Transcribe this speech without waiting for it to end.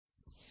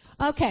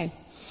Okay.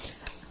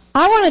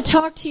 I want to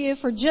talk to you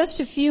for just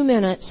a few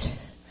minutes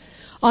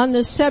on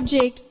the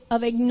subject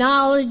of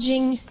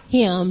acknowledging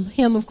Him.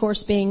 Him, of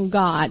course, being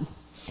God.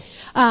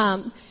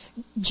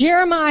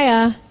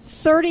 Jeremiah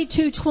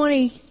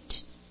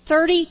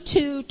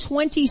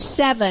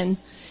 32:27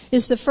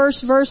 is the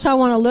first verse I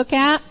want to look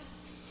at.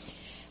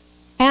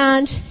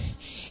 And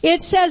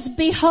it says,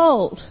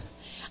 "Behold,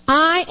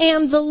 I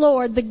am the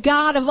Lord, the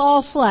God of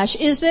all flesh.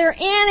 Is there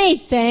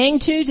anything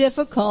too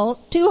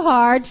difficult, too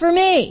hard for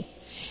me?"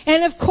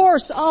 And of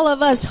course, all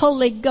of us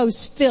Holy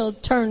Ghost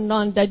filled, turned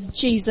on to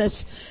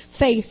Jesus,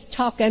 faith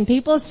talking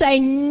people say,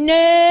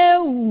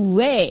 no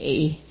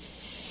way.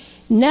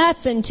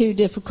 Nothing too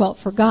difficult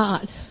for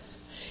God.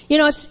 You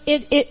know,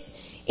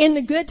 in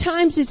the good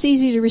times, it's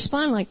easy to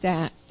respond like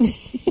that.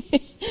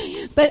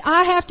 But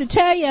I have to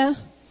tell you,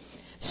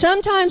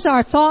 sometimes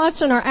our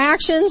thoughts and our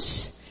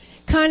actions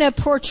kind of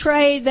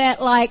portray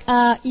that like,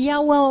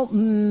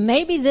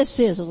 maybe this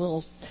is a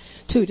little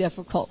too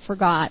difficult for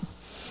God.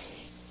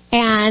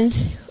 And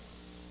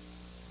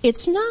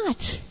it's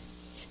not.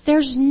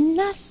 There's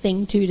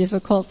nothing too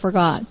difficult for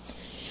God.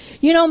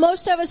 You know,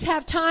 most of us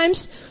have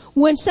times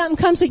when something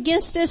comes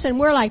against us and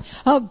we're like,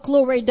 oh,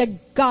 glory to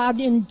God,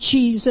 in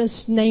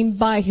Jesus' name,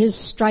 by His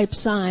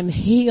stripes I'm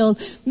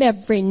healed.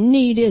 Every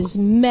need is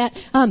met.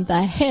 I'm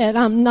the head,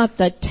 I'm not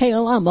the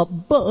tail. I'm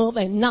above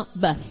and not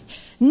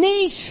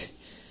beneath.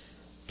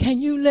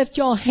 Can you lift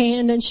your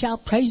hand and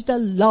shout, praise the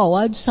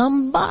Lord,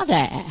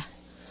 somebody?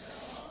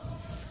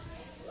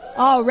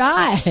 All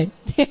right.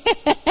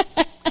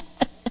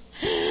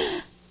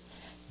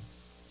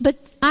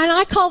 And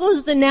I call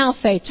those the now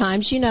faith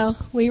times. You know,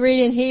 we read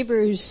in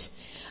Hebrews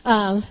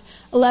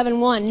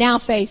 11:1, now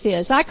faith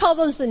is. I call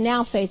those the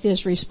now faith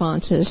is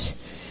responses.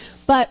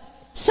 But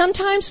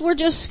sometimes we're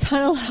just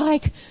kind of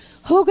like,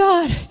 oh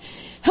God,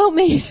 help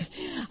me.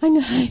 I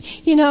know,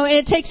 you know, and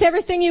it takes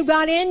everything you've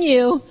got in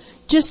you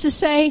just to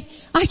say,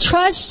 I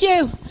trust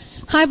you.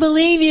 I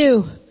believe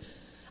you.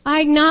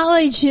 I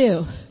acknowledge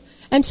you.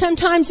 And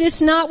sometimes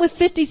it's not with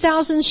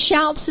 50,000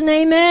 shouts and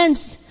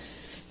amens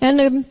and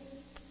the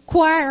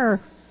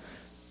choir.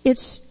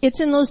 It's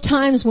in those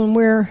times when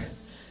we're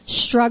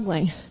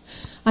struggling.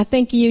 I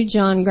think of you,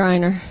 John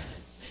Greiner.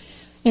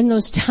 In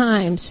those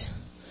times,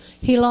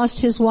 he lost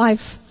his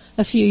wife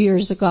a few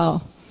years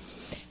ago.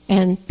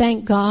 And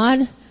thank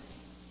God,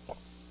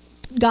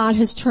 God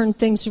has turned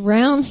things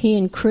around. He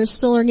and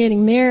Crystal are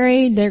getting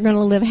married. They're going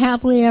to live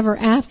happily ever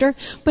after.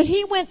 But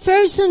he went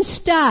through some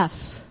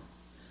stuff.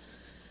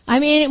 I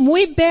mean,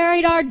 we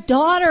buried our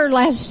daughter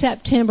last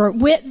September.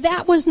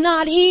 That was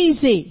not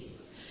easy.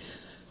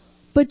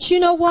 But you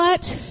know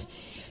what?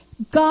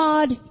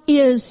 God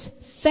is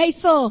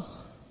faithful.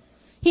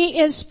 He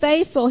is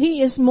faithful.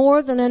 He is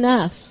more than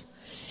enough.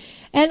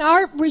 And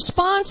our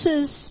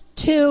responses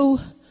to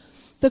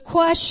the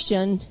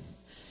question,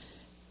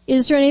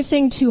 is there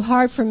anything too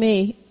hard for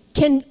me,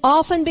 can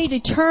often be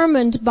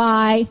determined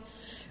by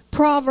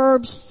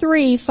Proverbs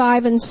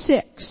 3:5 and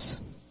 6.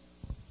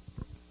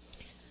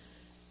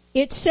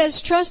 It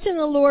says, trust in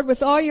the Lord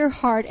with all your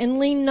heart and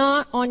lean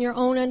not on your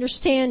own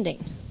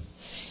understanding.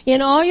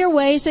 In all your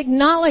ways,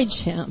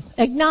 acknowledge Him.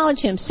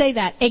 Acknowledge Him. Say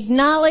that.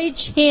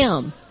 Acknowledge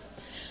Him.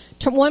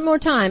 One more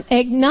time.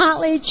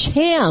 Acknowledge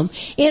Him.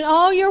 In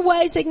all your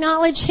ways,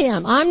 acknowledge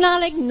Him. I'm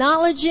not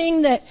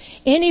acknowledging that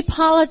any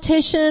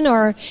politician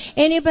or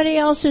anybody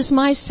else is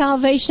my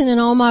salvation in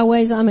all my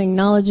ways. I'm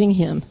acknowledging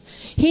Him.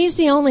 He's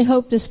the only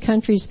hope this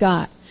country's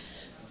got.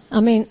 I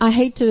mean, I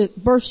hate to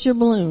burst your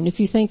balloon if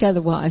you think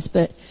otherwise,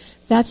 but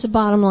that's the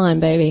bottom line,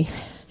 baby.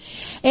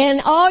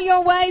 In all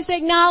your ways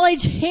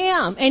acknowledge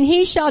Him, and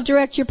He shall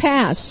direct your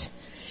paths.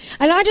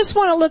 And I just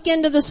want to look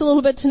into this a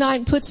little bit tonight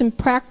and put some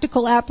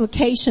practical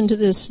application to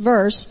this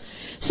verse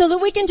so that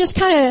we can just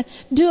kind of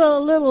do a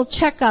little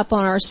checkup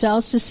on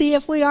ourselves to see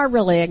if we are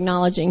really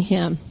acknowledging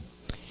Him.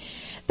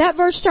 That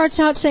verse starts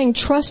out saying,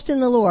 trust in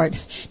the Lord.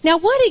 Now,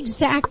 what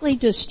exactly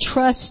does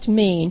trust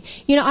mean?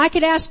 You know, I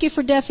could ask you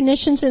for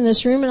definitions in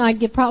this room, and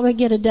I'd probably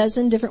get a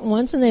dozen different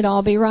ones, and they'd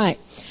all be right.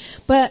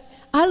 But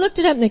I looked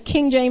it up in the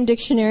King James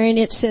Dictionary, and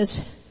it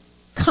says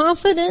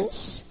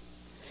confidence,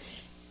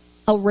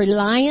 a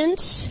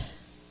reliance,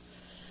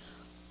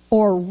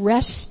 or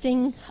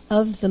resting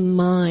of the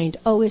mind.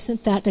 Oh,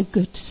 isn't that a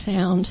good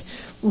sound?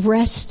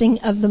 Resting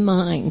of the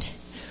mind.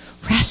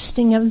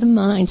 Resting of the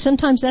mind.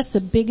 Sometimes that's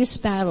the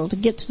biggest battle, to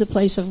get to the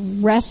place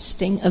of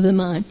resting of the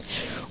mind.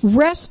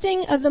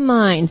 Resting of the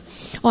mind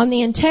on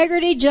the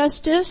integrity,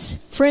 justice,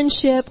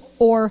 friendship,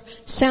 or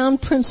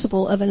sound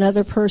principle of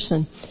another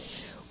person.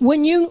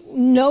 When you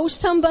know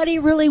somebody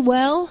really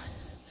well,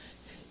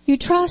 you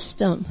trust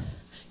them.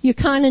 You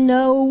kind of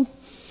know,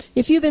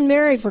 if you've been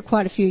married for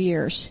quite a few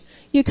years,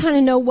 you kind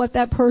of know what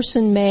that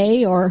person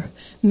may or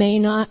may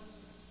not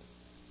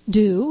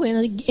do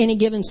in any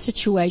given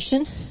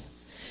situation.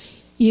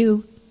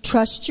 You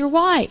trust your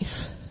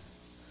wife.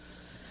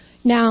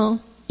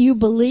 Now, you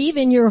believe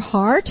in your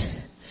heart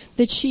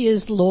that she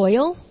is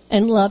loyal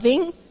and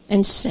loving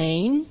and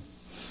sane.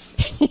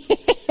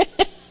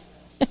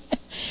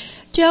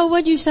 Joe,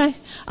 what'd you say?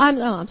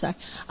 I'm sorry.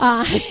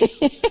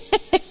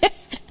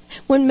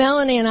 When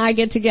Melanie and I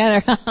get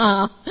together,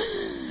 oh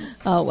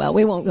well,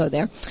 we won't go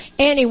there.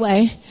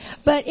 Anyway,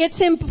 but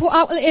it's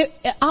important.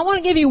 I want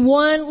to give you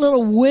one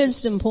little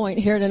wisdom point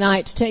here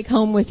tonight to take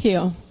home with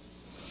you.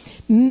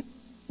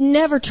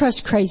 Never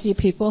trust crazy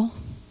people.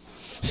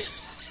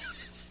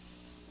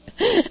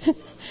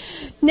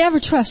 Never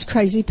trust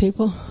crazy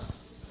people.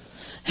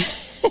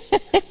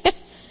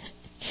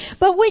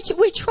 But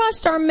we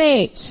trust our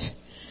mates.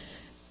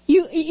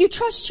 You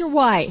trust your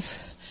wife.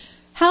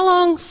 How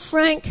long,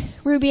 Frank,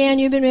 Ruby Ann,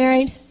 you've been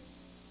married?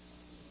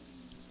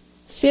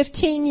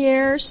 15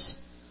 years.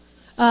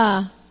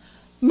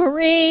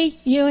 Marie,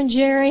 you and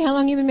Jerry, how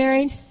long you been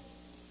married?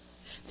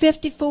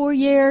 54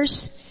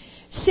 years.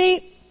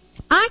 See,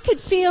 I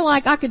could feel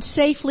like I could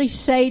safely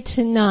say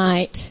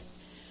tonight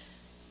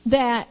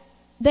that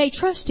they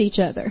trust each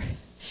other.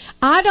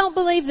 I don't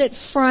believe that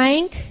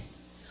Frank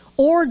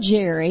or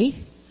Jerry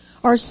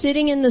are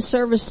sitting in the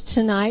service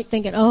tonight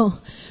thinking, oh,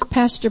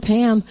 Pastor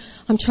Pam,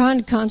 I'm trying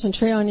to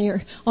concentrate on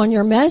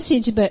your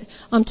message, but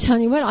I'm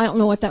telling you what, I don't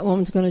know what that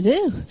woman's going to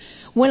do.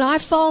 When I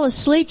fall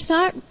asleep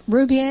tonight,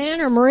 Ruby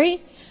Ann or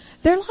Marie,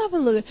 they're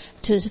liable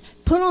to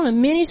put on a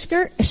mini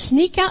skirt,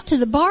 sneak out to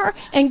the bar,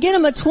 and get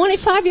them a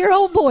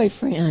 25-year-old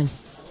boyfriend.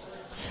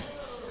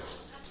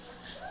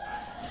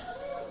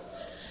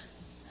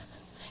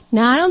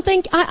 Now I don't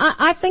think,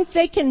 I think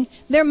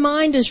their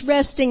mind is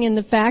resting in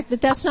the fact that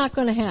that's not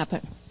going to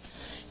happen.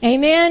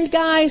 Amen,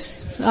 guys?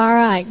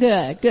 Alright,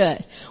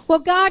 good. Well,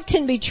 God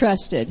can be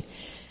trusted.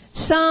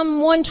 Psalm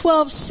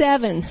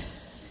 112:7.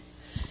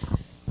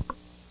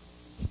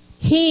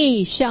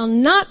 He shall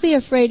not be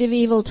afraid of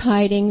evil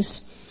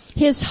tidings.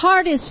 His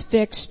heart is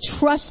fixed,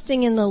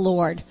 trusting in the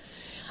Lord.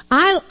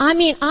 I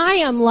mean, I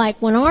am like,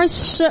 when I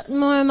set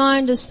my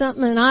mind to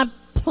something and I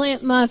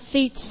plant my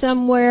feet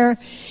somewhere,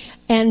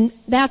 and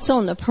that's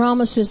on the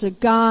promises of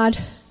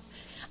God,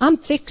 I'm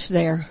fixed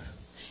there.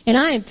 And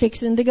I am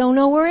fixing to go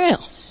nowhere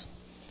else.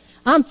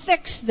 I'm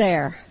fixed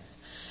there.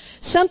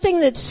 Something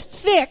that's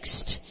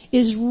fixed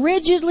is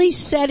rigidly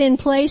set in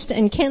place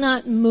and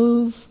cannot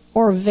move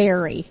or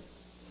vary.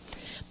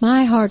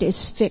 My heart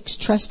is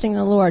fixed, trusting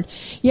the Lord.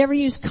 You ever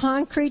use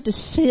concrete to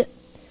sit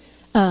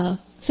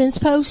fence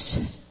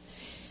posts?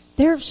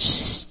 They're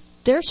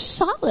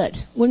solid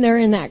when they're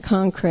in that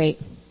concrete.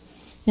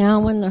 Now,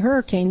 when the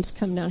hurricanes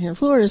come down here in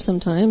Florida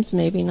sometimes,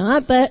 maybe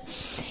not, but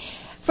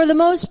for the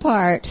most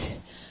part,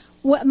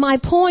 what my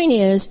point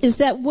is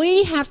that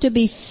we have to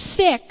be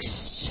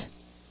fixed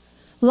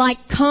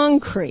like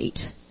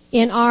concrete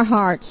in our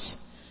hearts,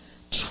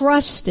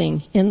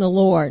 trusting in the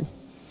Lord.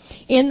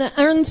 In the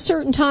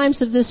uncertain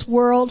times of this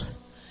world,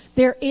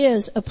 there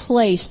is a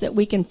place that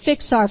we can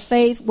fix our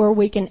faith, where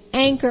we can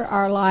anchor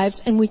our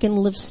lives and we can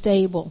live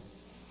stable.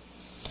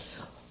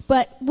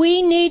 But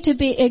we need to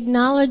be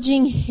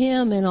acknowledging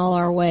Him in all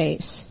our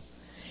ways.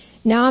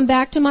 Now I'm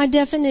back to my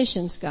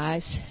definitions,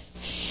 guys.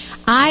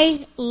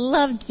 I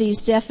loved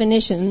these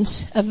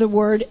definitions of the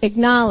word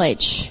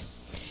acknowledge.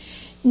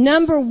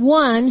 Number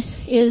 1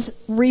 is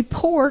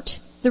report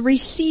the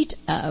receipt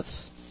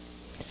of.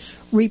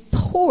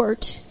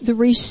 Report the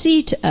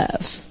receipt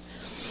of.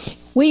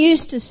 We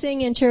used to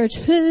sing in church,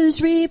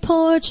 whose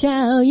report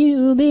shall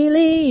you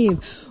believe?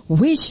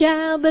 We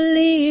shall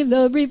believe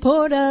the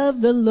report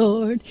of the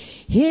Lord.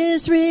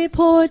 His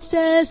report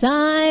says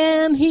I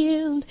am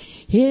healed.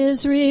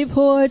 His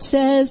report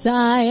says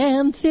I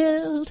am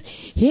filled.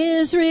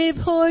 His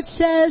report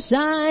says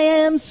I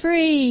am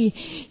free.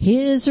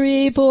 His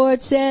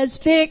report says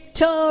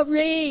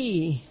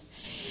victory.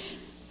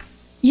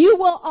 You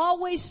will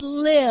always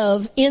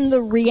live in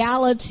the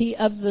reality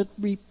of the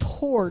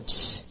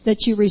reports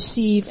that you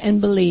receive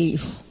and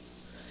believe.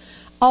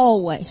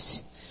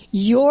 Always.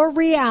 Your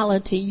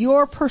reality,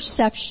 your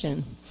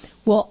perception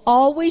will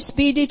always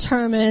be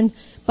determined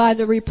by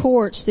the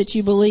reports that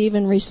you believe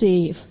and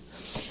receive.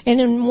 And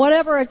in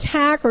whatever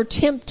attack or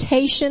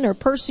temptation or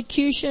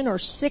persecution or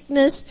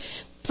sickness,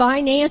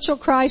 financial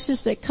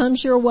crisis that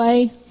comes your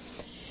way,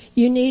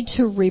 you need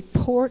to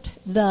report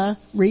the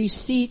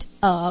receipt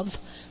of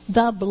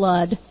the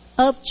blood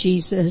of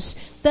Jesus,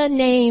 the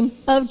name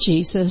of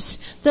Jesus,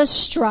 the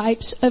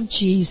stripes of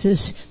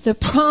Jesus, the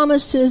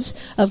promises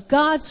of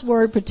God's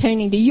Word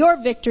pertaining to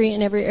your victory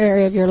in every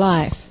area of your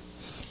life.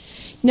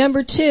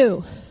 Number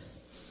 2,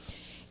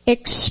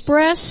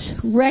 express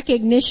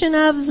recognition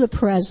of the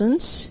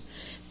presence,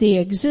 the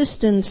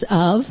existence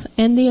of,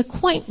 and the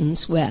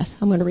acquaintance with.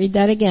 I'm going to read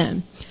that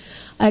again.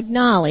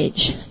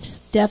 Acknowledge.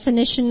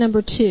 Definition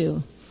number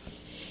 2.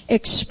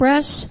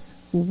 Express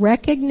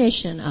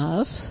recognition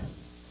of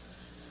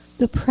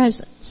the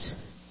presence,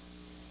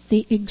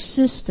 the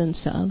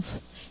existence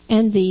of,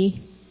 and the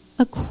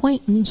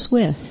acquaintance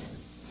with.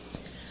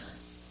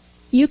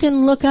 You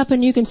can look up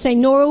and you can say,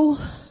 no,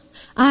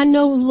 I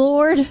know,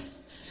 Lord,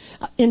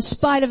 in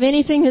spite of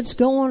anything that's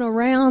going on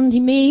around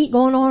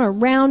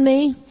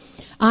me,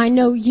 I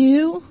know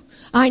you.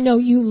 I know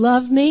you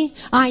love me.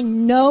 I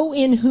know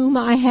in whom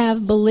I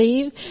have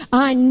believed.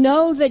 I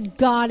know that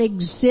God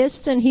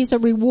exists and He's a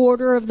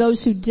rewarder of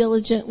those who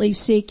diligently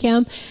seek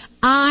Him.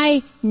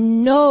 I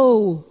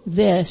know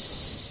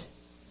this.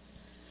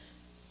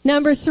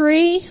 Number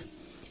 3,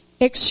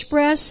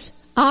 express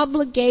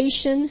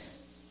obligation,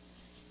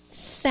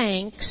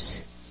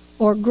 thanks,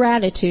 or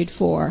gratitude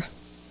for.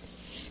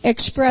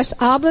 Express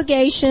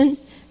obligation,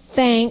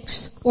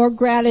 thanks, or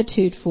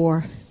gratitude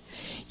for.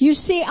 You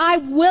see, I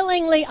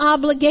willingly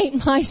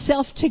obligate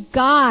myself to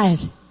God.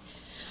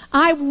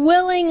 I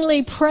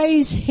willingly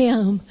praise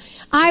Him.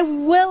 I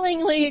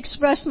willingly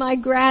express my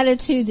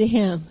gratitude to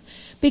Him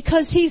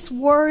because He's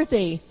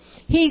worthy.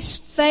 He's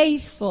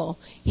faithful.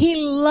 He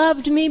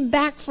loved me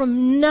back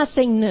from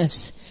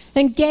nothingness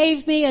and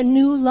gave me a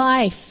new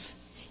life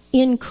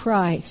in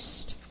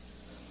Christ.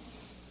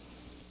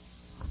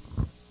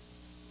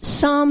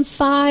 Psalm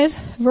 5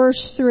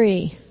 verse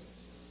 3.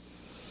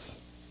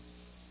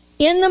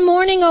 In the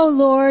morning, O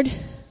Lord,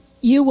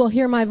 you will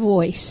hear my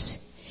voice.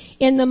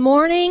 In the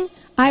morning,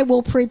 I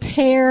will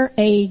prepare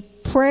a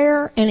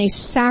prayer and a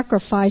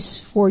sacrifice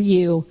for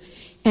you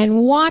and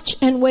watch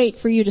and wait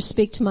for you to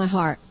speak to my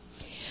heart.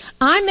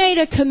 I made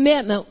a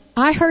commitment.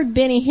 I heard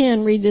Benny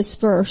Hinn read this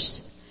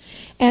verse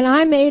and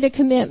I made a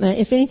commitment.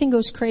 If anything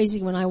goes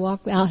crazy when I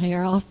walk out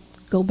here, I'll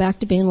go back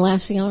to being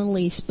last thing on the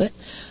list. But,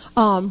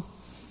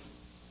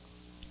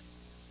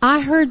 I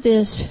heard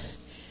this,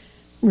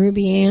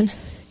 Ruby Ann.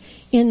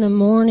 In the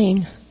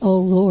morning, O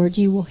Lord,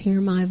 you will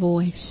hear my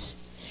voice.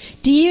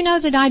 Do you know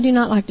that I do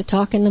not like to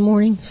talk in the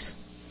mornings?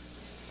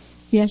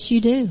 Yes,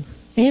 you do.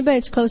 Anybody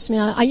that's close to me,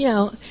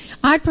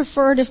 I'd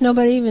prefer it if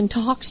nobody even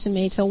talks to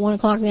me till 1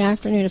 o'clock in the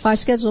afternoon. If I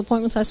schedule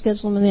appointments, I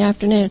schedule them in the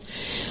afternoon.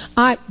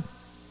 It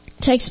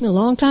takes me a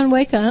long time to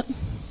wake up.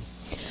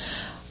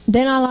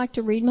 Then I like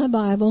to read my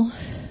Bible.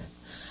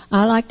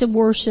 I like to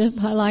worship.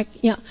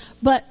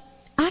 But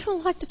I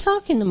don't like to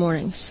talk in the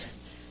mornings.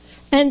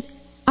 And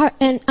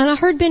I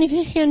heard Benny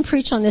Hinn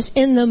preach on this.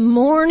 In the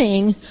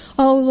morning,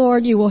 O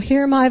Lord, you will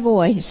hear my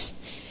voice.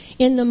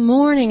 In the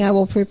morning I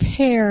will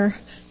prepare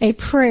a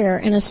prayer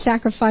and a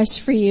sacrifice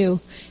for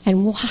you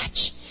and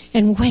watch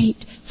and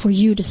wait for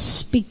you to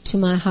speak to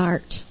my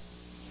heart.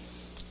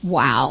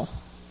 Wow.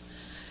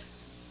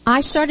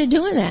 I started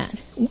doing that.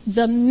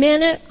 The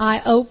minute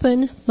I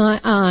open my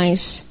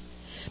eyes,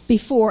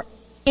 before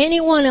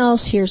anyone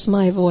else hears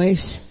my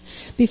voice,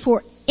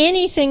 before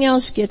anything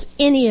else gets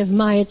any of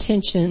my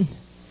attention,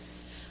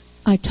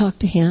 I talk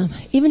to Him,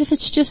 even if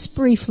it's just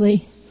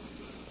briefly.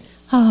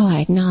 Oh,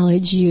 I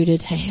acknowledge you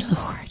today,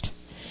 Lord.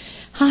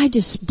 I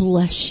just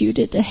bless you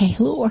today,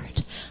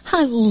 Lord.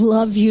 I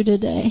love you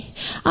today.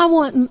 I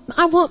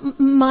want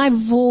my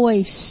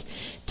voice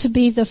to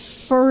be the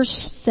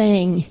first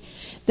thing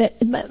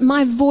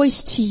my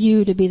voice to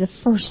you to be the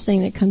first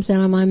thing that comes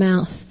out of my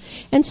mouth.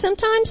 And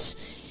sometimes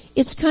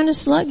it's kind of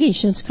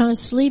sluggish and it's kind of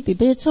sleepy,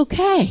 but it's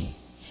okay.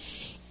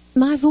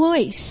 My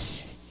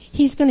voice,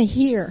 He's going to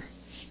hear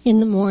in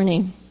the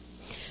morning.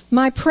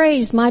 My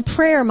praise, my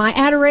prayer, my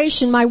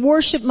adoration, my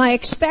worship, my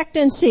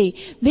expectancy.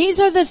 These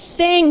are the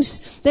things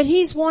that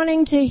He's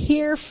wanting to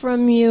hear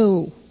from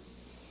you.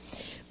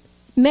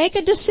 Make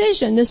a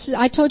decision.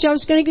 I told you I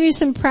was going to give you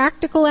some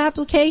practical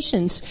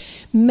applications.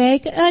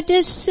 Make a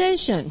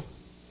decision.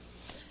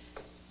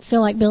 I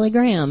feel like Billy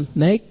Graham.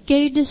 Make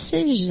a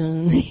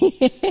decision.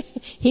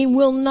 He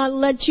will not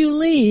let you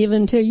leave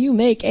until you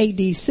make a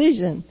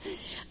decision.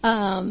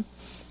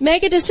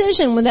 Make a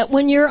decision that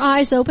when your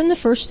eyes open, the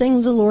first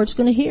thing the Lord's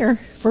going to hear,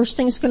 first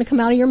thing that's going to come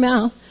out of your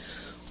mouth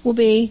will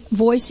be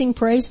voicing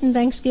praise and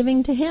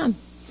thanksgiving to Him.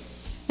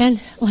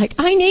 And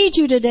I need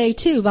you today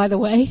too, by the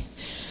way.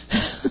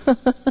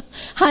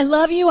 I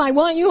love you, I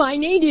want you, I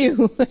need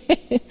you.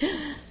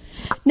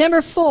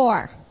 Number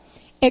 4,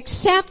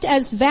 accept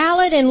as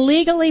valid and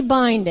legally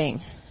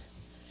binding.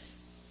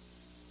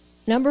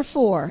 Number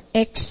 4,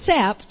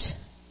 accept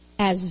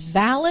as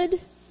valid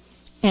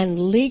and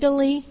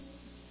legally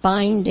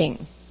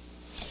binding.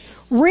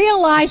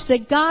 Realize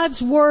that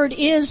God's Word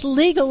is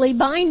legally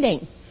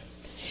binding.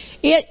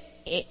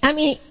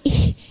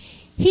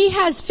 He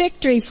has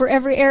victory for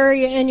every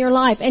area in your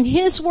life, and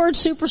His Word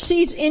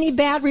supersedes any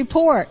bad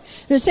report.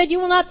 It said, you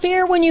will not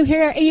fear when you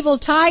hear evil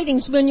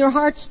tidings, when your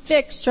heart's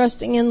fixed,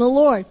 trusting in the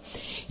Lord.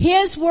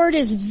 His Word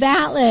is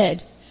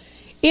valid.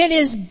 It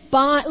is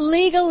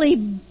legally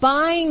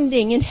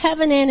binding in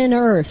heaven and in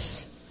earth.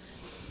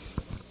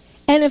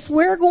 And if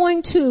we're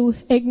going to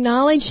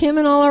acknowledge Him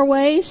in all our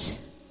ways,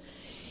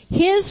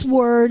 His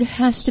Word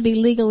has to be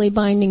legally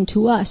binding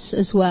to us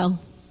as well.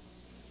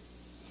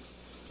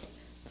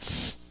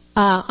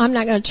 I'm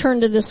not going to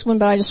turn to this one,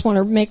 but I just want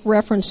to make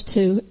reference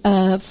to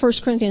 1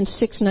 Corinthians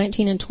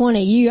 6:19 and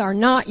 20. You are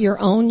not your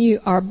own.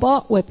 You are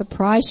bought with a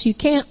price. You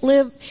can't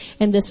live,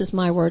 and this is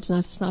my words,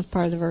 it's not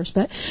part of the verse,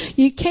 but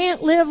you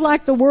can't live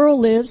like the world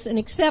lives and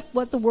accept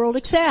what the world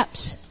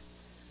accepts.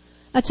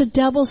 That's a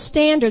double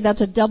standard.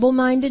 That's a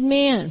double-minded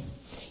man.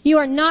 You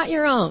are not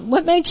your own.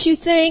 What makes you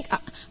think,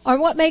 or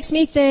what makes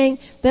me think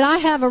that I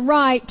have a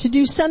right to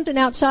do something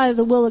outside of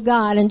the will of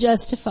God and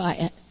justify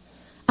it?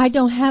 I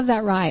don't have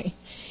that right.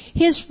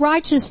 His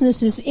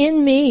righteousness is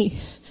in me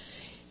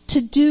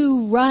to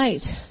do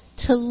right,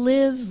 to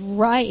live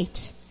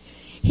right.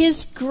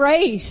 His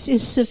grace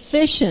is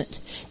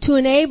sufficient to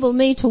enable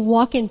me to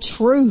walk in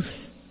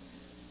truth.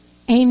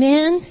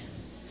 Amen?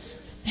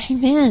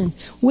 Amen.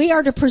 We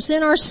are to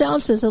present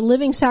ourselves as a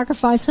living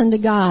sacrifice unto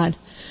God.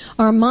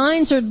 Our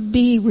minds are to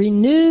be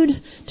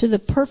renewed to the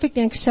perfect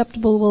and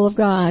acceptable will of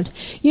God.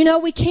 You know,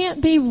 we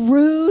can't be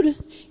rude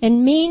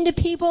and mean to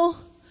people.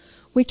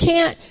 We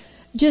can't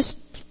just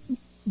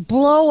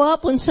blow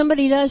up when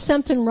somebody does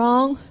something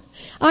wrong.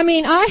 I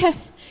mean,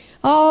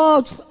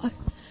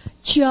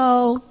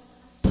 Joe,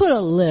 put a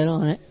lid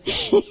on it.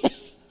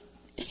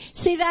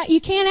 See that?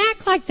 You can't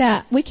act like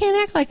that. We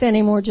can't act like that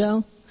anymore,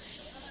 Joe.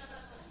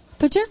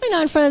 Particularly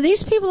not in front of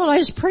these people that I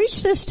just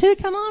preached this to.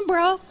 Come on,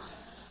 bro.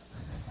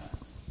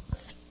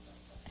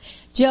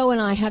 Joe and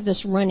I have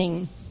this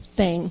running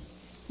thing.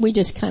 We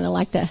just kind of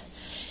like to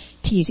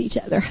tease each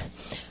other.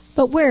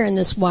 But where in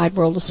this wide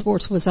world of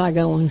sports was I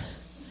going?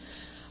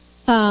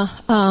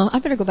 I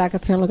better go back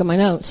up here and look at my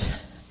notes.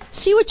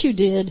 See what you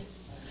did.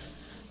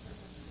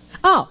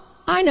 Oh,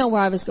 I know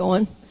where I was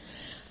going.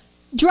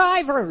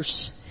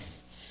 Drivers.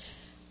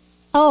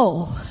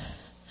 Oh.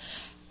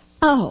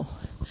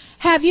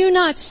 Have you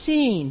not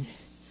seen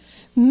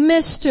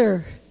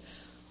Mr.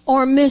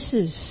 or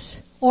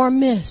Mrs. or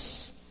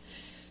Miss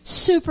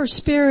super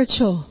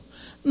spiritual,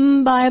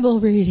 Bible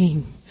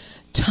reading,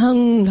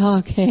 tongue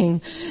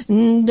talking,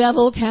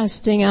 devil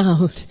casting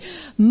out,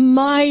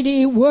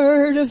 mighty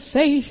word of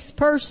faith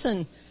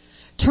person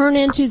turn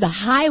into the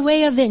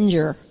highway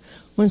avenger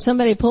when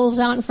somebody pulls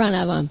out in front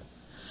of them?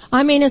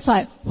 I mean, it's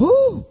like,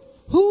 who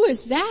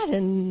is that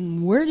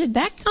and where did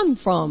that come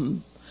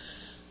from?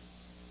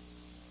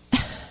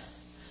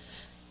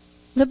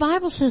 The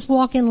Bible says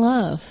walk in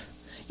love.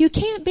 You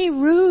can't be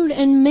rude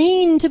and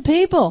mean to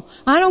people.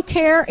 I don't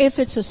care if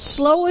it's the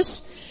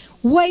slowest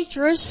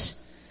waitress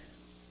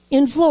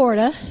in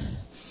Florida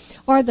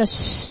or I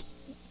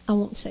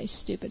won't say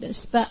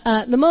stupidest, but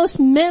the most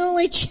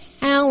mentally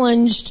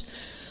challenged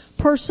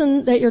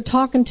person that you're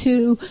talking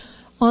to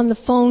on the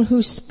phone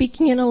who's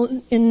speaking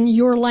in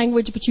your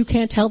language but you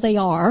can't tell they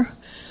are.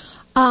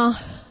 I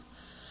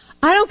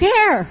don't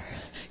care.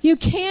 You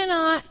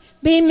cannot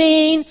be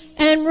mean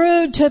and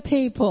rude to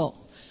people.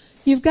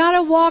 You've got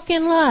to walk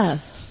in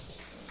love.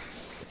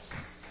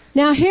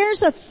 Now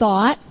here's a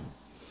thought,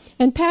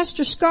 and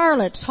Pastor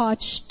Scarlett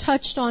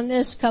touched on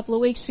this a couple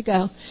of weeks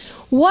ago.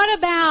 What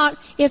about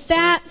if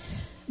that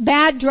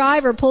bad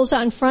driver pulls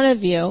out in front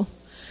of you,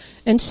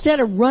 instead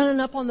of running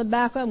up on the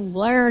back of him,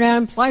 glaring at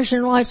him,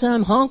 flashing lights at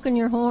him, honking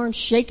your horn,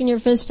 shaking your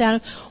fist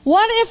at him?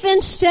 What if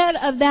instead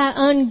of that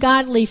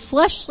ungodly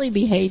fleshly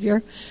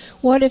behavior,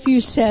 what if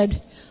you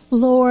said,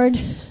 Lord,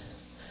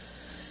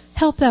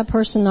 help that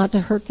person not to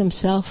hurt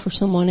themselves or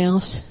someone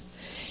else.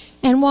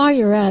 And while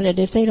you're at it,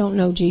 if they don't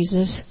know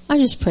Jesus, I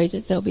just pray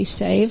that they'll be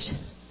saved.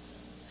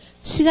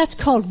 See, that's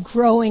called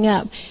growing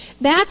up.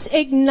 That's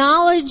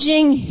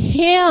acknowledging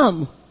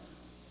Him.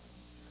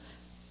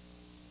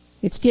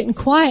 It's getting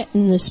quiet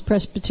in this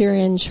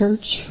Presbyterian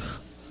church.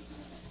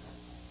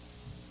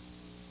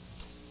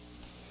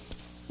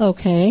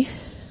 Okay.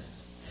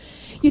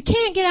 You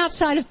can't get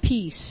outside of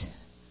peace.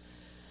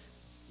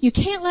 You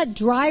can't let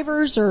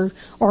drivers or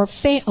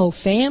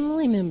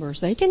family members,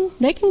 they can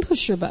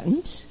push your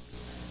buttons.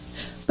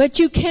 But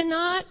you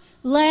cannot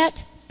let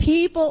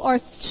people or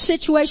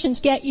situations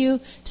get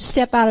you to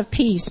step out of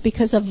peace,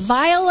 because a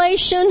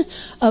violation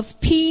of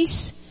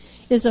peace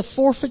is a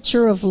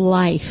forfeiture of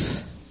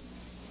life.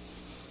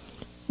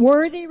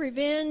 Worthy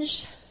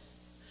revenge,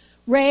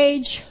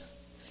 rage,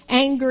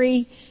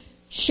 angry,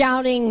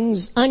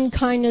 shoutings,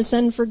 unkindness,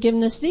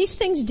 unforgiveness, these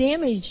things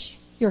damage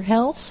your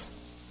health.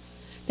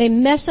 They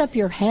mess up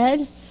your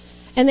head,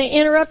 and they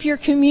interrupt your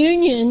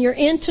communion, your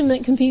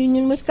intimate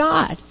communion with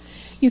God.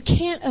 You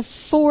can't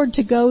afford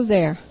to go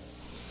there.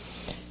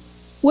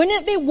 Wouldn't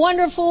it be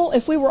wonderful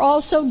if we were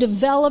all so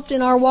developed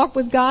in our walk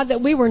with God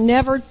that we were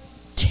never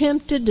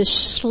tempted to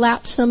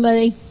slap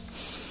somebody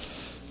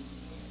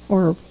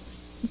or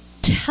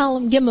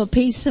give them a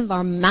piece of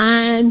our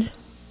mind?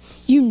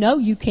 You know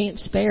you can't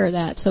spare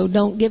that, so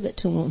don't give it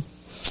to them.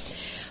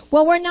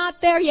 Well, we're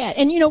not there yet.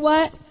 And you know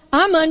what?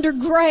 I'm under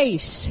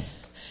grace.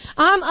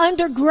 I'm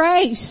under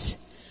grace.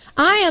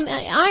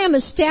 I am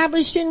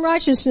established in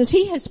righteousness.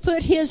 He has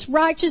put His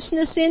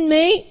righteousness in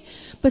me,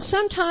 but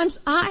sometimes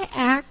I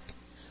act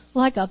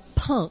like a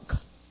punk.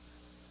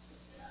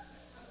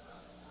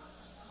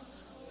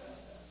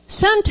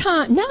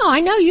 Sometimes, no,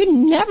 I know you'd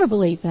never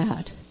believe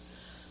that.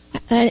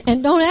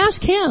 And don't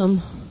ask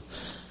him.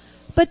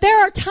 But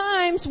there are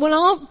times when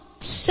I'll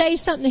say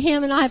something to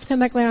him and I have to come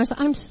back later and say,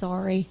 I'm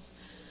sorry.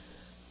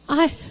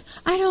 I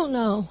don't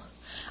know.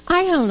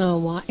 I don't know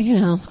why,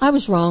 I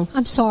was wrong.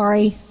 I'm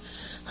sorry.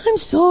 I'm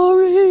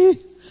sorry.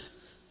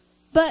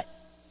 But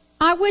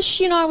I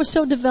wish, I was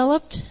so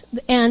developed,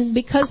 and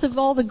because of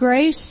all the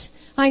grace,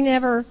 I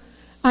never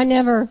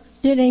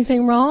did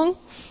anything wrong.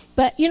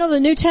 But the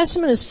New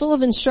Testament is full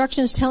of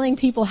instructions telling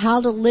people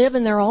how to live,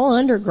 and they're all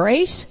under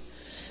grace.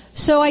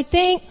 So I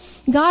think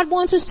God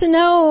wants us to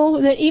know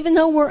that even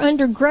though we're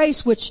under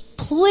grace, which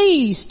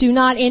please do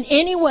not in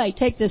any way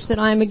take this that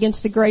I am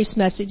against the grace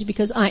message,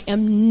 because I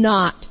am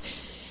not.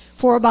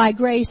 For by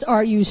grace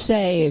are you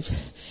saved.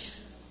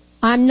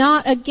 I'm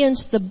not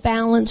against the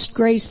balanced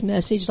grace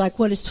message like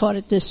what is taught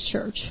at this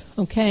church.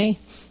 Okay?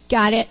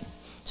 Got it?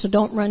 So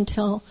don't run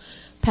tell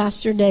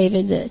Pastor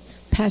David that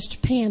Pastor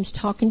Pam's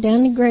talking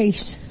down to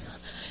grace.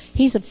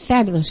 He's a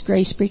fabulous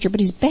grace preacher, but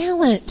he's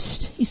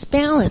balanced. He's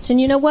balanced.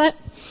 And you know what?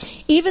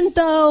 Even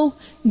though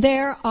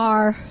there's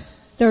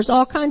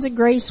all kinds of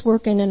grace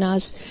working in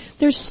us,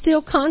 there's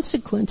still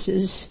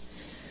consequences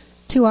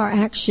to our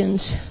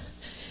actions.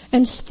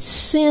 And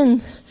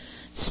sin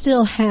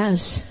still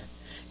has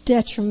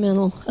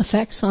detrimental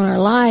effects on our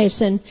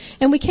lives. And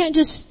we can't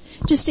just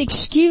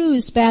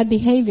excuse bad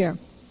behavior.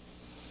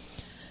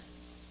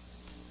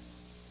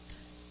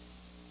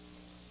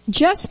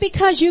 Just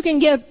because you can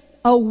get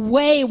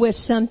away with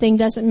something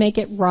doesn't make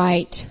it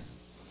right.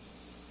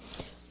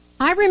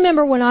 I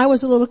remember when I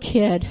was a little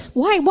kid,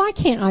 why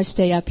can't I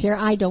stay up here?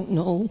 I don't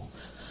know.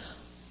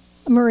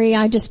 Marie,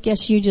 I just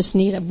guess you just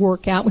need a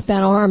workout with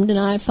that arm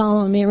tonight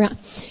following me around.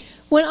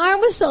 When I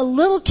was a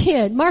little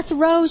kid, Martha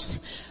Rose,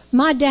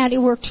 my daddy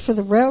worked for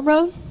the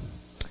railroad,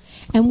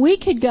 and we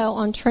could go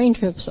on train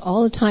trips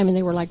all the time, and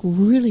they were like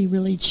really,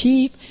 really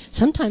cheap,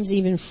 sometimes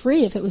even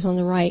free if it was on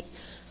the right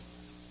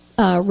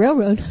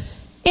railroad.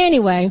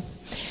 Anyway,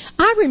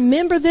 I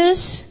remember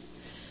this.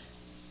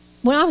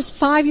 When I was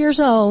 5 years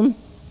old,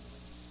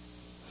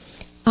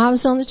 I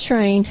was on the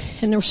train,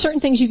 and there were certain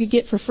things you could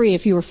get for free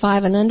if you were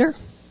 5 and under.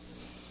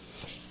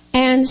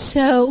 And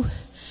so,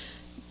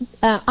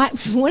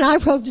 when I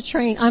rode the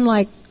train,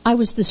 I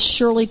was this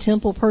Shirley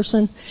Temple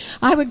person.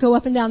 I would go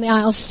up and down the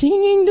aisle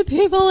singing to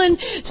people and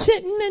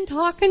sitting and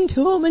talking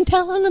to them and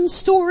telling them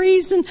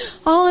stories and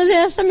all of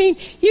this. I mean,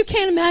 you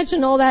can't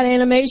imagine all that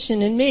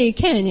animation in me,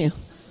 can you?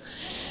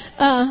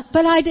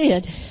 But I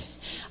did.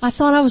 I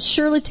thought I was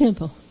Shirley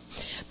Temple.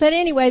 But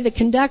anyway, the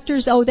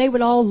conductors, they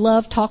would all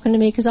love talking to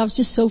me because I was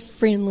just so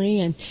friendly.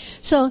 And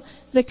so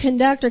the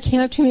conductor came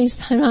up to me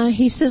and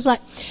he says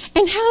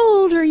and how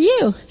old are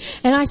you?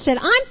 And I said,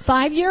 I'm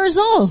 5 years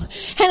old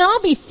and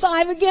I'll be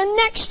 5 again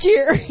next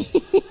year.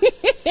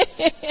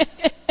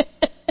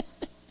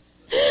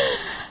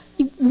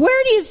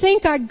 Where do you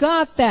think I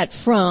got that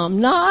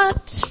from?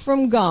 Not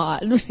from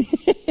God.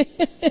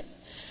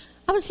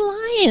 I was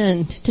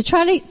lying to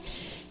try to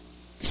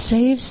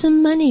save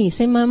some money,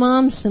 save my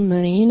mom some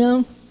money, you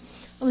know.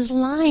 I was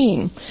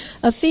lying.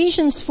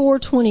 Ephesians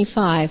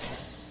 4:25.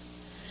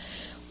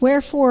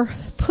 Wherefore,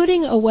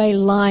 putting away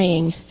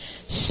lying,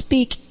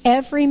 speak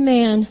every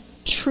man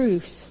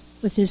truth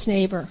with his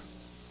neighbor.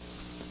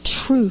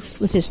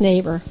 Truth with his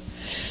neighbor.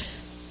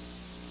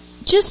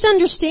 Just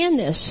understand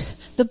this.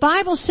 The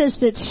Bible says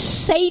that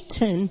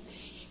Satan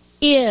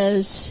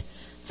is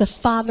the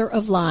father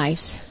of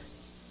lies.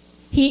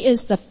 He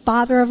is the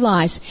father of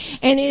lies.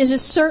 And it is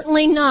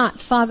certainly not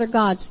Father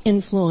God's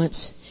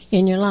influence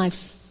in your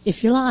life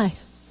if you lie.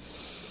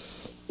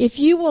 If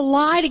you will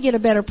lie to get a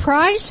better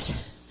price,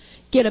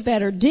 get a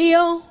better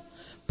deal,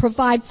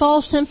 provide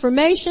false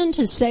information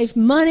to save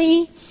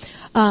money,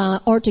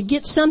 or to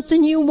get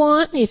something you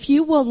want, if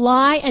you will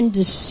lie and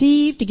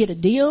deceive to get a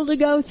deal to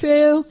go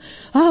through,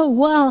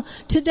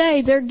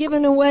 today they're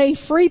giving away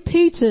free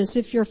pizzas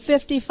if you're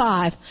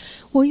 55.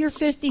 Well, you're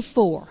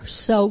 54,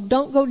 so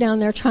don't go down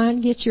there trying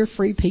to get your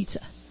free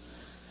pizza.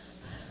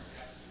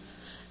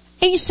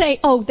 And you say,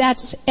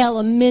 that's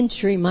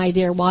elementary, my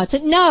dear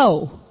Watson.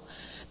 No.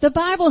 The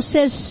Bible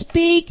says,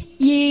 speak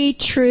ye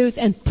truth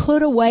and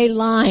put away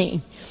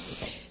lying.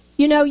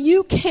 You know,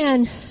 you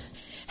can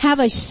have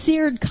a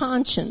seared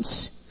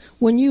conscience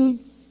when you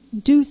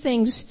do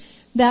things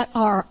that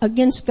are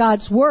against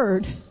God's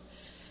word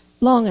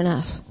long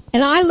enough.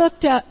 And I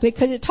looked up,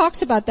 because it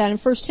talks about that in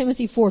 1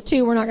 Timothy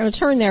 4:2. We're not going to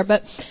turn there,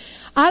 but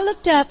I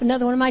looked up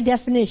another one of my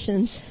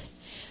definitions.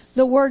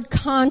 The word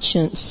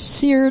conscience,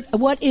 seared.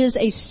 What is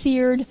a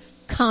seared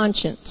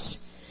conscience?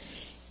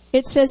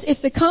 It says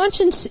if the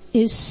conscience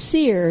is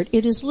seared,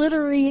 it is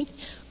literally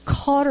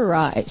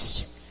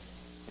cauterized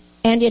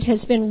and it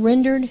has been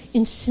rendered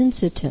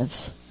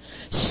insensitive.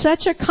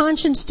 Such a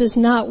conscience does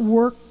not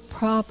work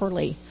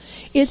properly.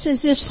 It's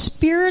as if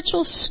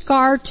spiritual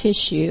scar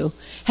tissue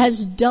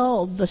has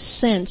dulled the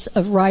sense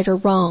of right or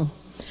wrong.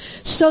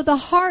 So the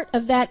heart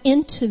of that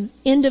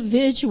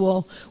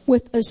individual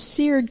with a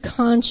seared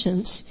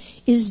conscience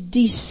is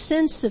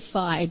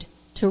desensified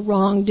to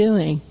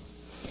wrongdoing.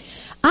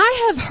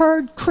 I have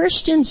heard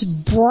Christians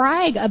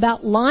brag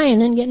about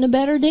lying and getting a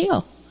better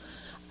deal,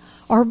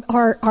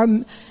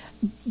 or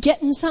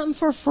getting something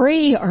for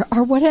free,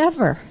 or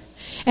whatever.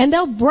 And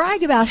they'll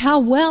brag about how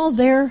well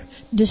their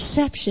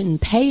deception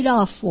paid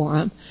off for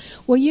them.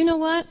 Well, you know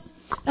what?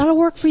 That'll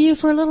work for you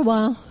for a little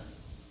while.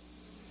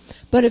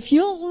 But if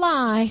you'll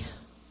lie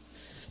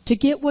to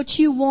get what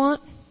you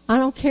want, I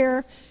don't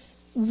care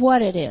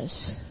what it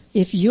is.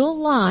 If you'll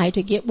lie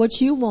to get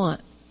what you want,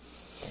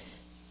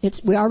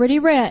 we already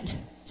read,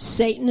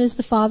 Satan is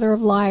the father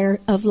of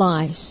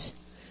lies.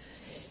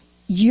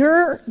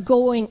 you're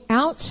going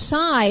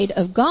outside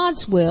of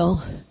God's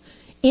will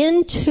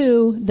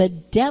into the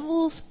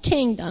devil's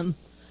kingdom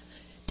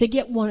to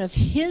get one of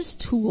his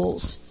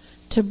tools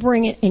to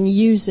bring it and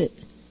use it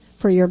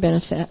for your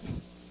benefit.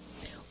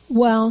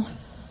 Well,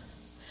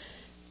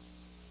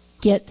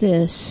 get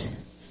this.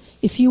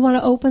 If you want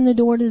to open the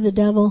door to the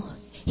devil,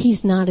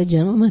 he's not a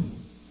gentleman.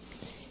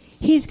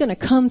 He's going to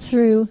come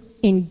through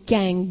in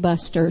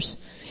gangbusters.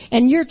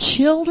 And your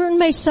children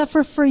may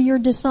suffer for your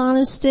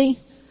dishonesty,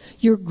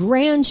 your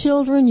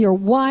grandchildren, your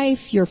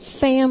wife, your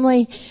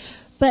family,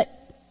 but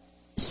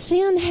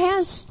sin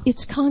has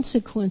its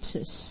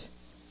consequences.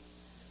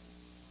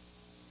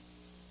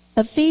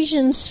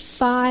 Ephesians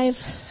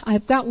 5,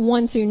 I've got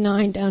 1 through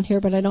 9 down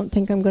here, but I don't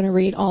think I'm going to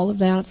read all of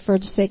that for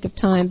the sake of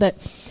time. But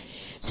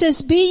it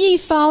says, "Be ye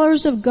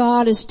followers of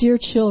God as dear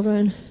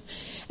children,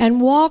 and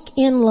walk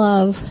in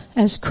love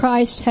as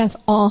Christ hath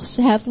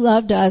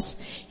loved us,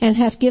 and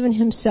hath given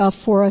himself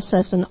for us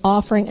as an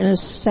offering and a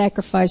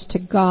sacrifice to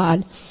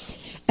God,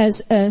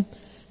 as a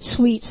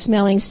sweet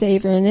smelling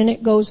savor." And then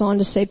it goes on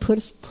to say,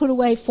 put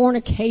away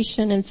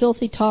fornication and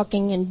filthy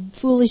talking and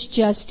foolish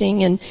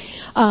jesting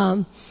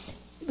and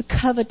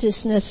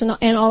covetousness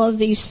and all of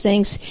these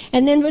things.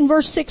 And then in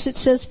verse 6 it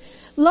says,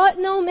 "Let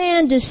no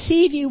man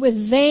deceive you with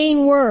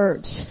vain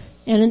words."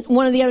 And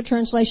one of the other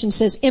translations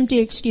says empty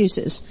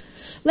excuses.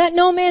 "Let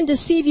no man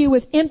deceive you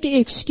with empty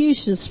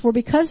excuses, for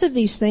because of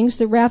these things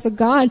the wrath of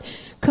God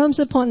comes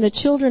upon the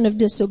children of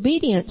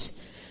disobedience.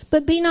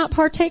 But be not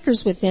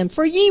partakers with them.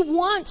 For ye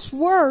once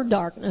were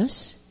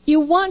darkness. You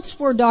once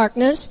were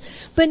darkness,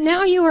 but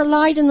now you are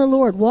light in the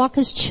Lord. Walk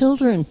as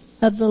children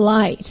of the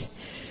light.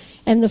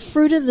 And the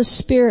fruit of the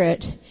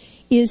Spirit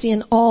is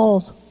in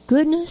all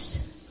goodness,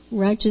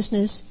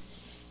 righteousness,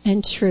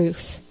 and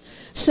truth."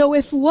 So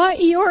if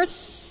what you're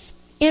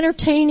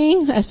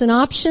entertaining as an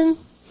option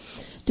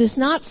does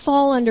not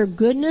fall under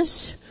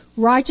goodness,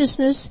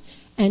 righteousness,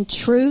 and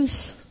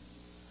truth,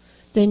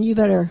 then you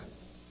better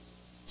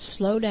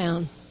slow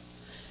down,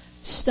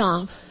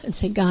 stop, and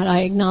say, "God, I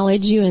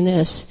acknowledge you in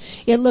this.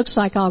 It looks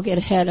like I'll get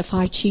ahead if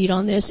I cheat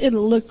on this. It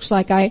looks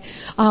like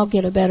I'll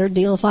get a better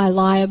deal if I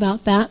lie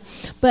about that.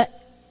 But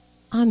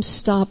I'm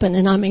stopping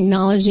and I'm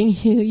acknowledging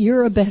you.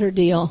 You're a better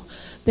deal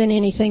than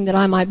anything that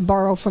I might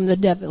borrow from the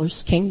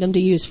devil's kingdom to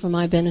use for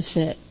my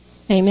benefit."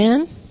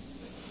 Amen?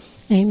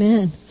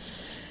 Amen.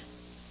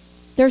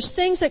 There's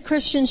things that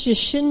Christians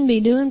just shouldn't be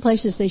doing,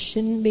 places they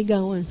shouldn't be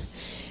going.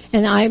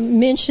 And I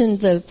mentioned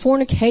the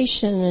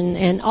fornication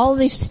and all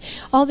these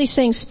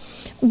things.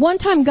 One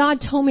time God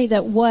told me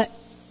that what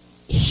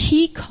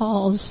he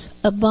calls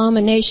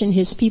abomination,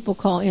 his people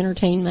call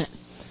entertainment.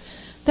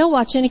 They'll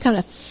watch any kind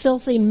of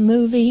filthy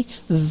movie,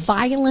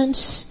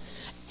 violence,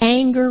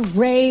 anger,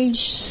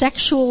 rage,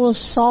 sexual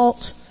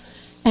assault,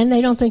 and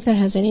they don't think that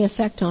has any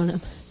effect on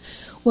them.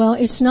 Well,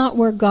 it's not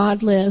where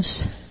God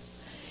lives,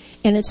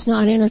 and it's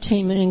not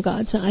entertainment in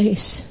God's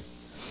eyes.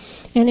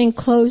 And in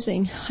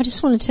closing, I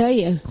just want to tell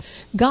you,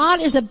 God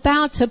is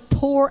about to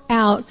pour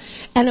out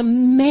an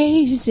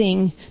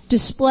amazing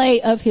display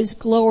of his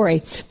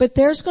glory. But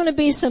there's going to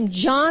be some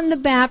John the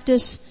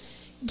Baptist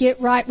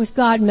get right with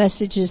God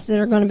messages that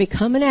are going to be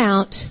coming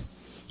out,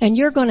 and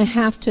you're going to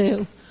have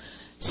to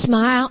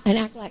smile and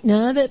act like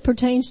none of it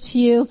pertains to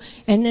you,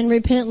 and then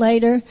repent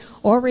later,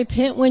 or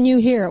repent when you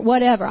hear it,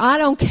 whatever. I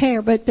don't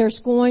care, but there's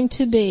going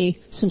to be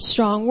some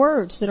strong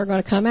words that are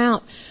going to come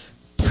out.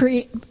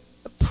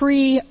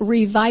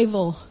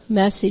 Pre-revival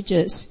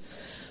messages.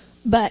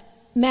 But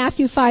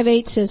Matthew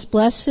 5:8 says,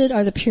 "Blessed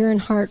are the pure in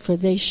heart, for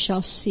they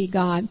shall see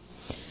God."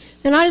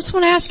 And I just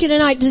want to ask you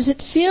tonight, does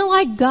it feel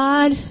like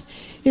God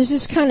is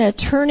just kind of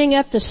turning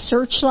up the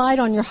searchlight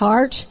on your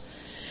heart?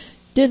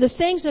 Do the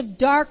things of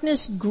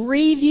darkness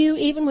grieve you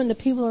even when the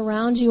people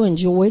around you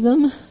enjoy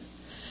them?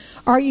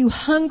 Are you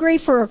hungry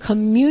for a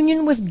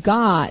communion with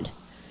God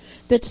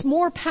that's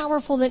more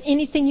powerful than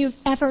anything you've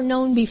ever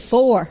known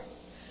before?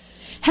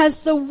 Has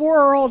the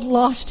world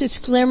lost its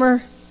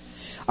glimmer?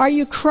 Are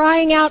you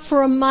crying out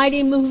for a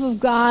mighty move of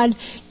God?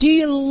 Do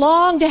you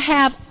long to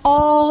have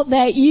all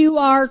that you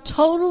are,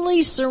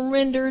 totally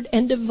surrendered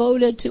and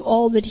devoted to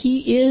all that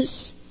he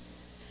is?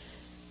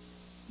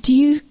 Do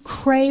you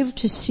crave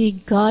to see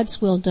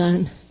God's will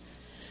done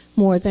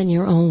more than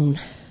your own?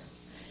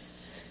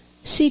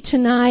 See,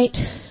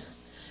 tonight,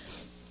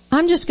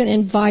 I'm just going to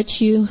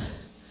invite you,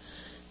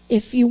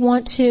 if you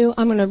want to,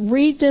 I'm going to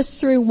read this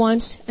through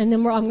once, and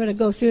then I'm going to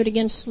go through it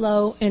again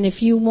slow, and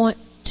if you want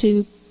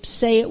to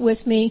say it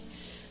with me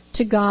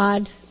to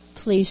God,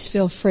 please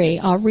feel free.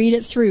 I'll read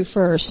it through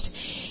first,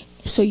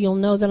 so you'll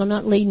know that I'm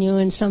not leading you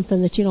in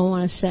something that you don't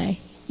want to say.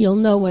 You'll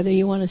know whether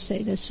you want to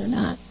say this or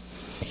not.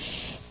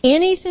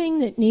 Anything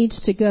that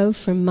needs to go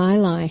from my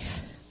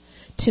life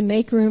to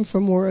make room for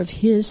more of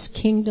his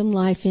kingdom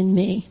life in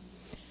me,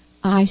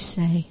 I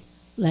say,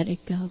 let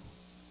it go.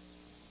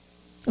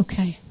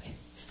 Okay.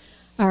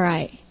 All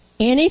right.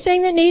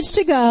 Anything that needs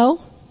to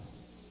go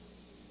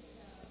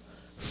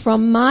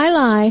from my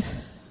life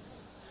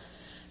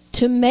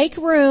to make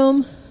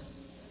room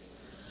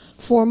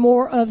for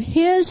more of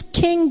his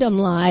kingdom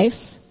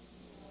life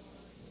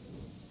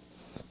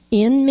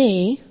in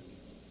me,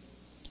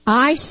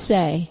 I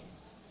say,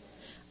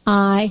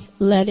 I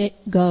let it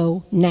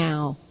go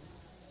now.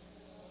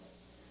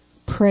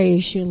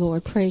 Praise you,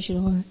 Lord. Praise you,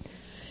 Lord.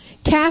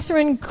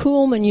 Catherine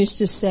Kuhlman used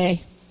to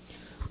say,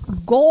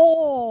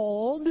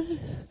 God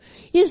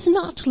is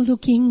not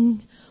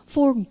looking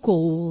for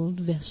gold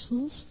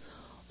vessels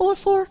or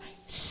for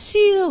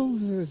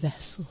silver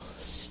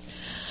vessels,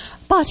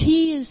 but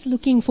he is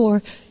looking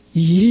for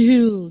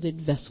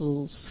yielded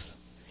vessels.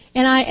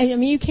 And I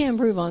mean, you can't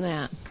improve on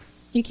that.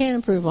 You can't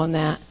improve on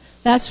that.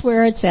 That's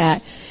where it's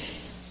at.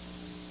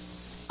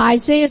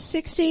 Isaiah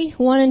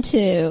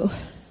 60:1-2.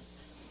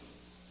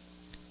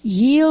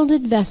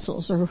 Yielded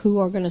vessels are who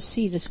are going to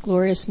see this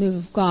glorious move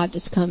of God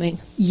that's coming.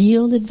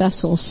 Yielded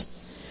vessels.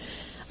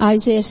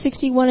 Isaiah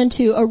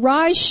 60:1-2.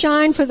 Arise,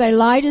 shine, for thy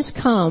light is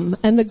come,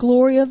 and the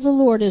glory of the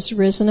Lord is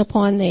risen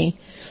upon thee.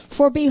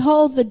 For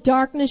behold, the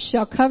darkness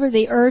shall cover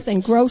the earth,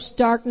 and gross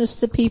darkness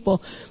the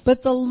people.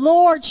 But the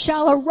Lord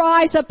shall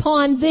arise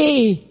upon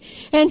thee,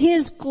 and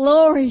his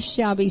glory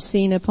shall be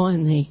seen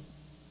upon thee.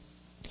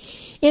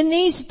 In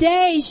these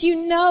days, you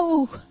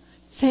know,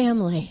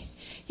 family,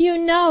 you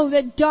know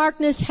that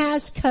darkness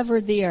has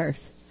covered the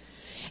earth.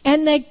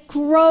 And that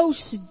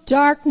gross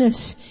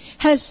darkness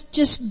has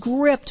just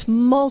gripped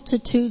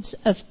multitudes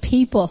of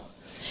people.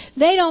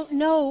 They don't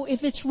know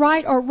if it's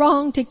right or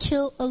wrong to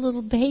kill a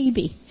little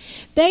baby.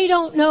 They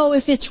don't know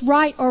if it's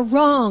right or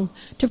wrong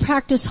to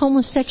practice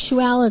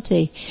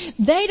homosexuality.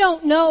 They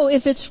don't know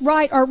if it's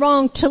right or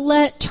wrong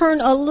to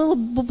turn a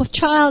little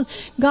child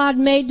God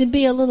made to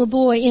be a little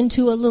boy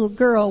into a little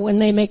girl when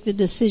they make the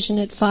decision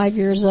at 5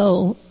 years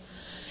old.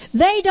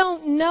 They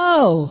don't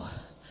know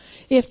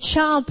if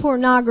child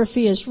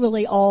pornography is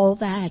really all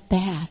that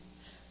bad.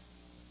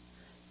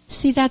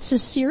 See, that's a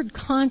seared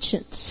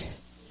conscience.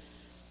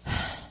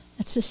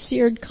 That's a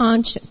seared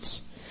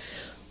conscience.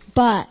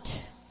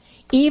 But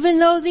even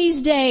though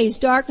these days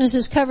darkness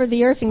has covered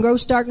the earth and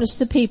gross darkness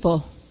the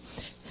people,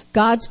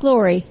 God's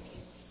glory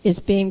is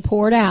being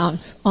poured out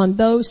on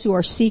those who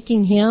are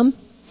seeking him.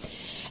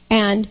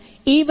 And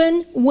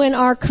even when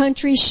our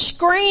country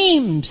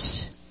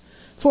screams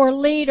for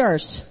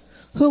leaders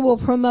who will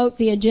promote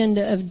the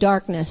agenda of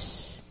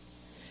darkness,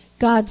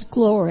 God's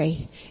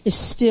glory is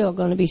still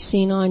going to be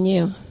seen on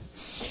you.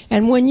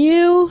 And when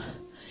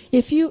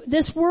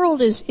this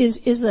world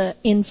is a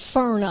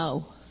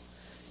inferno.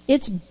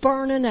 It's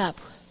burning up.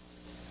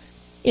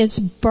 It's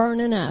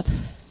burning up.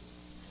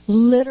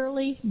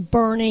 Literally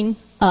burning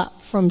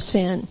up from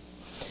sin.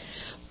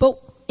 But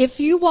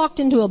if you walked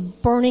into a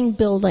burning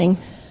building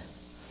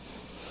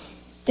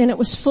and it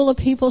was full of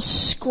people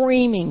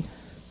screaming,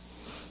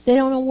 they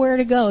don't know where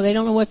to go. They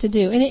don't know what to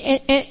do.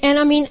 And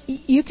I mean,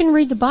 you can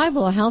read the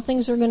Bible how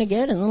things are going to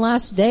get in the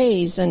last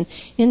days and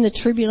in the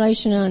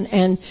tribulation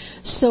and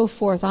so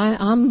forth.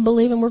 I'm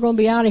believing we're going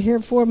to be out of here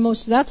before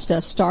most of that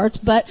stuff starts.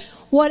 But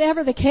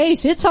whatever the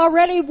case, it's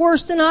already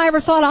worse than I ever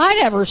thought I'd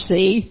ever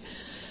see.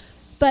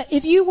 But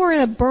if you were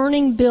in a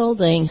burning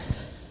building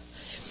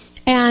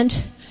and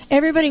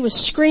everybody was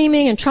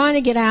screaming and trying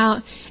to get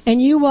out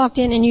and you walked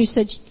in and you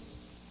said,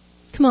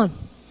 come on,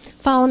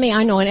 follow me.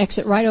 I know an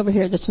exit right over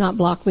here that's not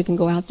blocked. We can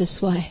go out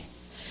this way.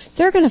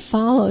 They're going to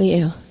follow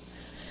you.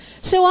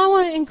 So I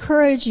want to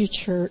encourage you,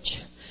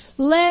 church.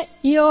 Let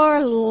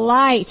your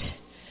light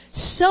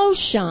so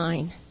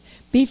shine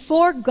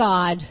before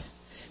God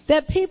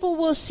that people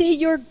will see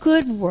your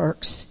good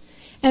works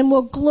and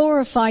will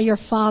glorify your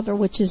Father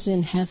which is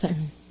in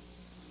heaven.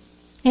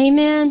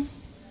 Amen.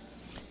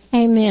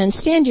 Amen.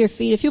 Stand to your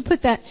feet. If you'll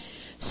put that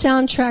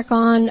soundtrack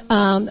on,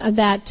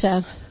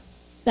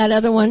 that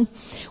other one.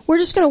 We're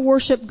just going to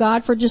worship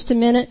God for just a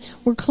minute.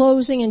 We're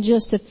closing in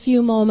just a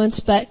few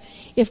moments, but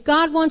if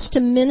God wants to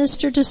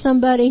minister to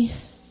somebody,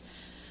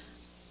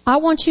 I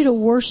want you to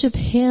worship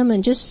him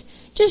and just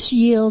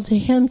yield to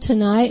him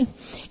tonight.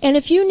 And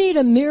if you need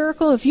a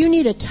miracle, if you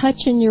need a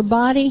touch in your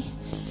body,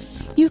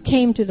 you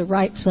came to the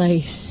right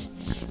place.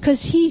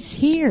 'Cause he's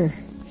here.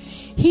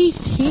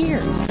 He's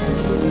here.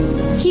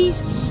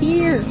 He's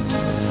here.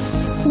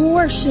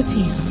 Worship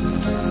him.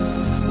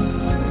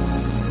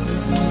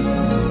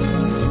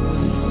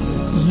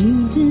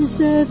 You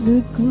deserve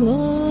the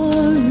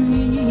glory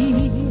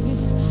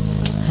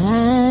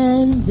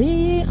and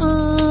the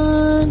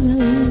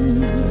honor.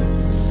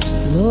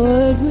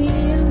 Lord, we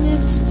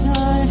lift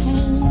our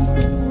hands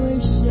in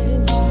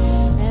worship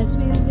as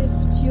we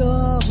lift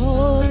your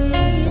holy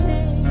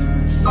name.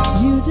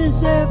 You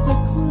deserve the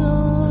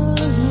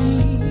glory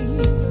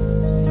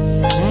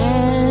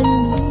and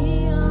the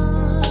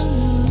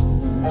honor.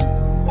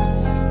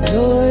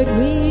 Lord,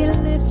 we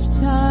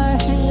lift our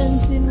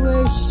hands in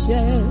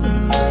worship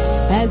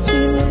as we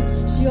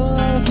lift your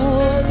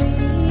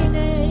holy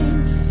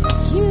name.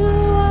 You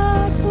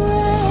are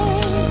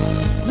great.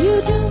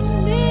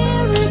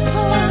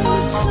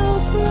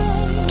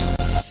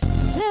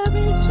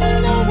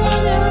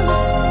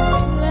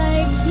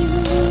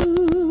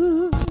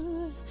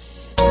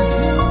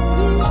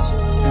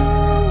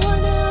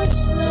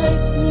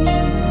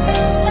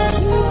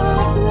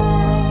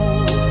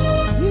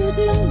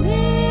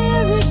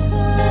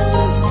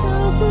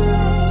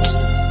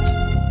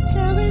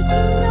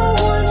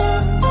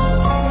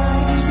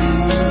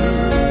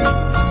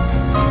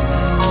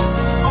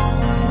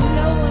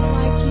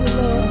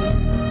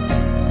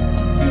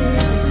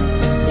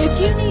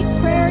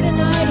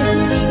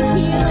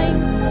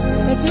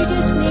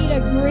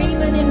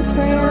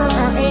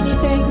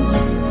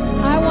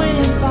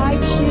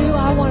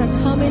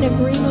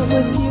 agreement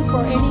with you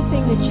for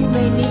anything that you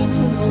may need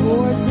from the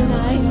Lord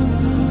tonight.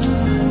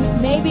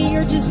 Maybe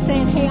you're just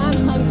saying, hey, I'm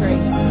hungry.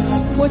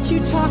 What you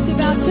talked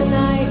about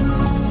tonight,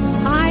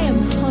 I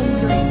am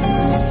hungry.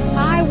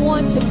 I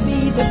want to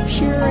be the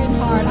pure in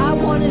heart. I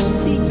want to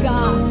see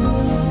God.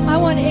 I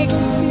want to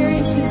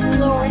experience His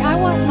glory. I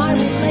want my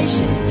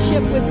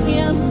relationship with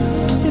Him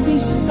to be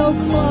so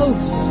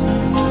close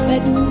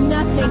that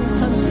nothing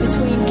comes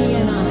between me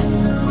and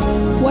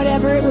I.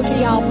 Whatever it would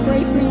be, I'll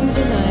pray for you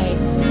tonight.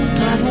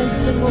 My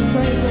husband will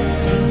pray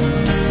with me.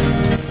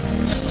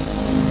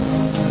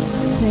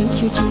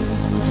 Thank you,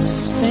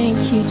 Jesus.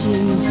 Thank you,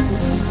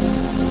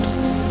 Jesus.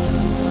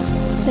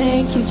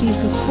 Thank you,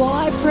 Jesus. Well,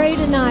 I pray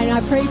tonight.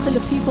 I pray for the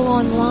people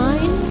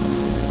online.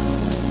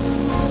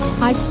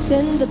 I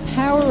send the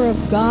power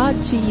of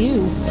God to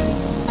you.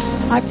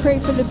 I pray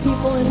for the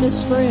people in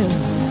this room.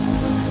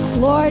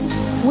 Lord,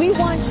 we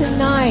want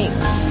tonight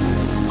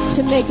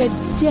to make a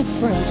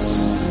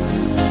difference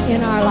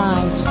in our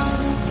lives.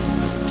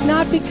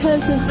 Not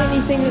because of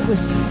anything that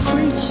was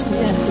preached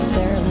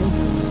necessarily,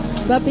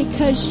 but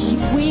because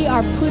we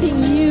are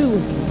putting you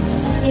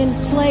in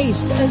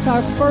place as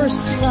our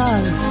first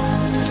love,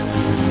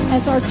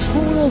 as our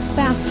total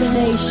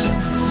fascination.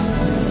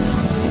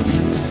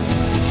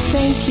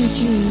 Thank you,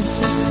 Jesus.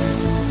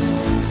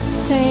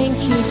 Thank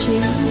you,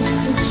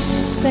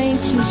 Jesus.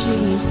 Thank you,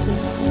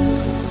 Jesus.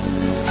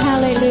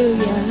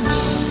 Hallelujah.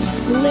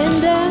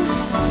 Linda,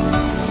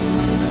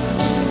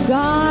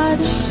 God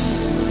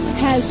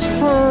has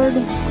heard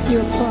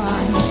your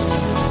cry.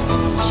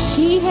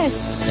 He has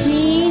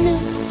seen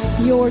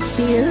your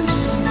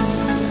tears.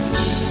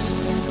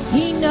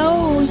 He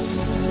knows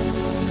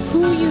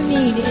who you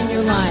need in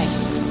your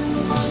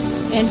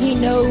life, and He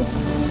knows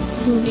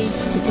who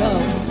needs to go.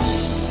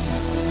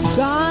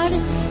 God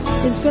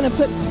is going to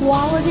put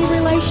quality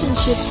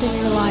relationships in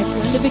your life,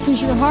 Linda,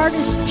 because your heart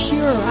is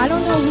pure. I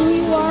don't know who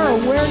you are or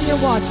where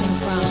you're watching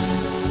from,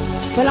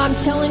 but I'm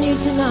telling you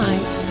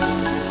tonight,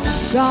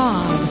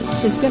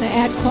 God is going to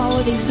add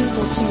quality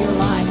people to your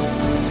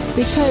life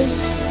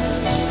because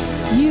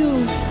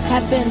you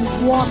have been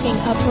walking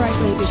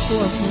uprightly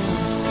before Him.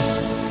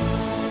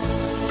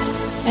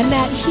 And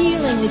that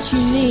healing that you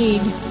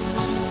need,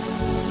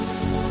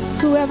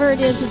 whoever it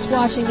is that's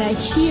watching, that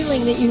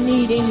healing that you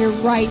need in your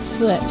right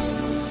foot,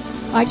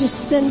 I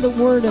just send the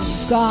word of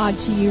God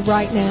to you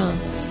right now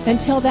and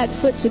tell that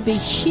foot to be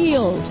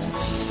healed.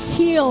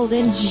 Healed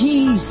in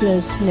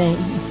Jesus' name.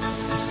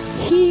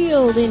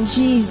 Healed in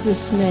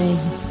Jesus' name.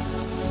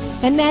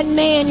 And that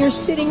man, you're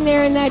sitting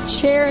there in that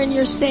chair and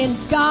you're saying,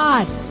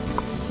 God,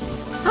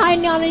 I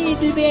now need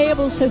to be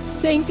able to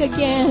think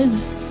again.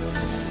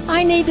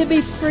 I need to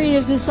be free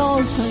of this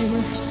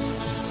Alzheimer's.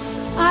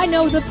 I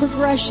know the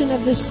progression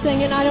of this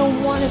thing and I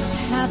don't want it to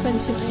happen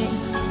to me.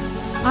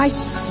 I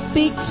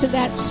speak to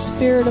that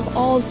spirit of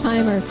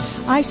Alzheimer.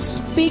 I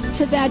speak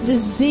to that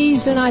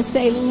disease and I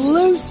say,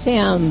 loose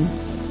him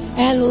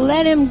and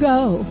let him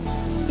go.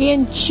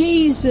 In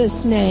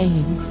Jesus'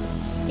 name.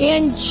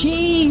 In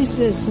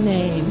Jesus'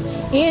 name.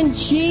 In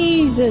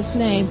Jesus'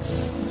 name.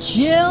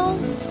 Jill,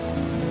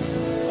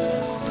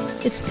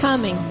 it's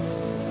coming.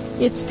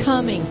 It's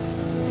coming.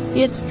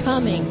 It's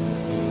coming.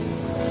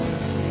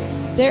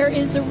 There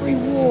is a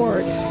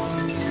reward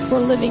for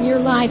living your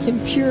life in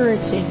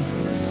purity.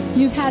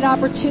 You've had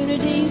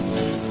opportunities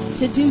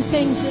to do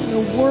things in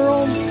the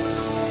world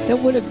that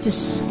would have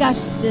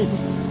disgusted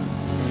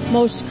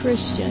most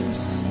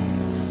Christians.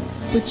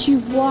 But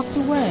you've walked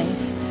away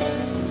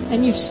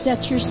and you've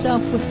set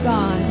yourself with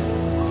God.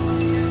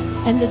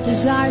 And the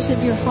desires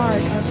of your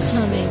heart are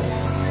coming.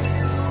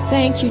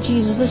 Thank you,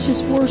 Jesus. Let's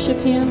just worship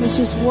Him. Let's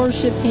just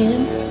worship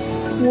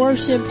Him.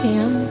 Worship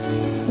Him.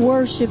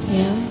 Worship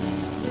Him.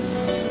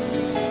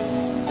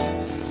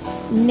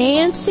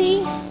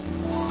 Nancy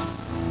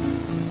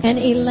and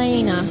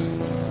Elena,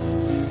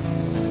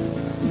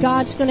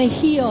 God's going to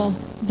heal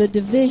the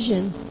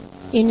division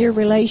in your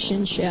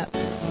relationship.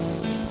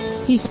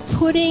 He's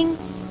putting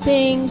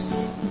things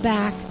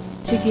back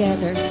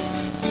together.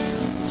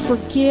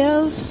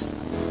 Forgive,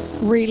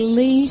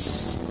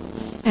 release,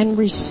 and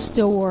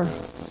restore.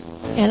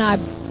 And I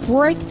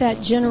break that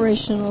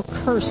generational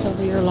curse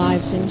over your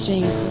lives in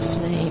Jesus'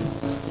 name.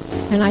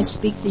 And I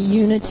speak the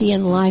unity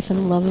and life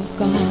and love of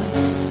God.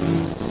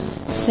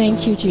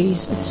 Thank you,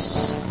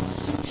 Jesus.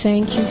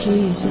 Thank you,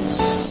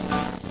 Jesus.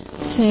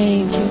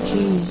 Thank you,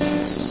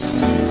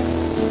 Jesus.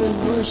 We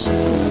worship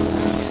you,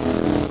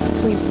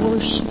 Lord. We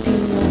worship you,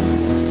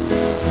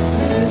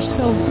 Lord. You're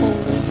so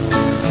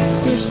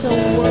holy. You're so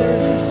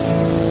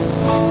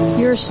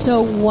worthy. You're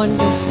so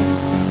wonderful.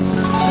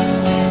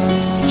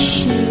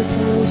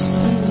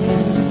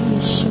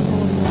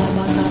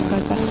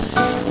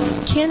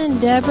 Ken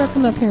and Deborah,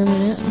 come up here a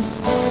minute.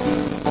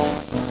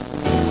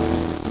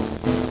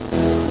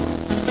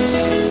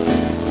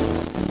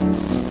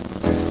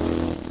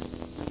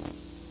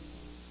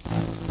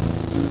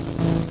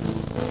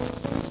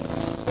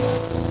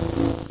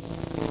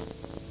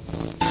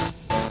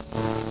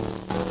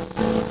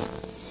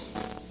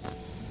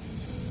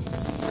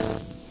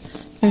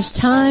 There's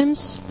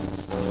times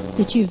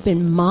that you've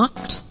been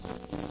mocked.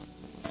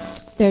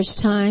 There's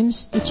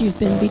times that you've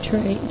been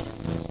betrayed.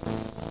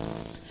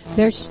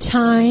 There's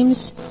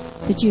times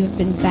that you have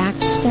been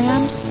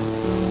backstabbed.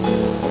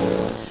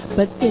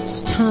 But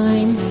it's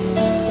time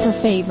for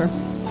favor.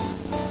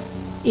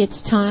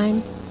 It's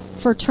time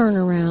for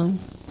turnaround.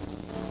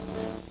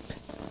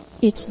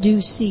 It's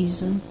due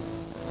season.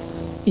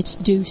 It's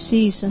due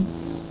season.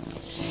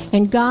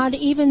 And God,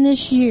 even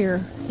this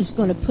year, is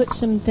going to put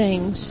some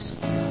things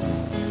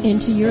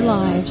into your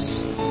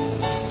lives.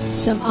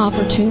 Some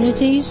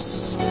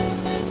opportunities.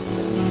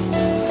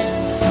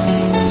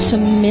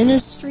 Some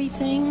ministry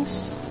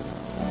things.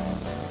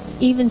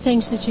 Even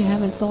things that you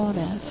haven't thought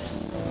of.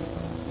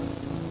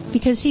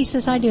 Because He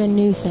says, I do a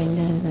new thing,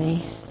 doesn't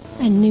He?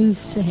 A new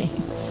thing.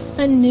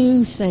 A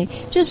new thing.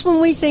 Just when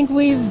we think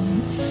we've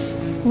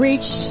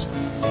reached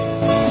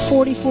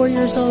 44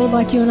 years old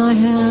like you and I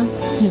have.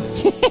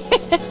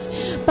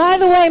 By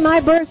the way,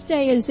 my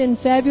birthday is in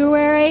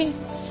February,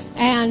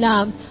 and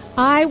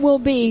I will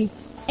be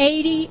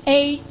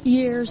 88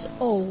 years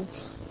old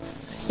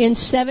in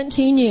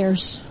 17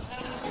 years.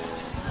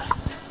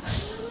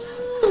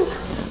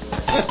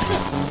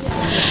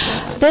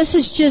 This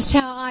is just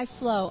how I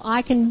flow.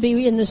 I can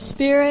be in the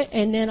spirit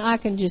and then I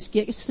can just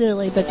get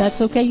silly, but that's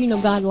okay. You know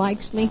God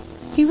likes me.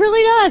 He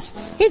really does.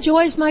 He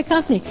enjoys my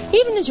company. He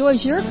even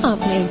enjoys your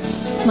company,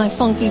 my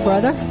funky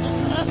brother.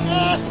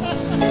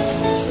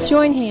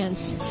 Join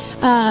hands.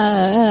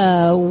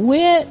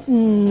 Whit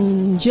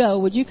and Joe,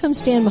 would you come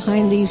stand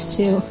behind these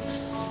two?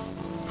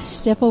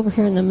 Step over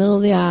here in the middle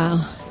of the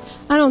aisle.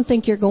 I don't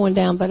think you're going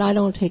down, but I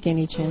don't take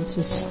any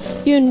chances.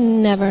 You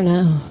never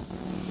know.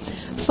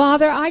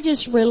 Father, I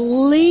just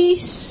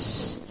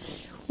release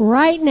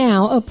right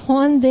now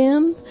upon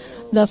them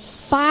the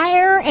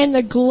fire and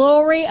the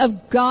glory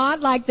of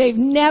God like they've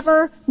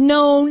never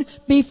known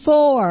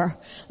before.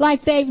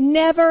 Like they've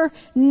never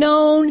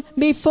known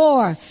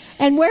before.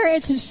 And where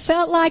it's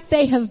felt like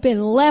they have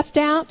been left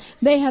out,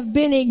 they have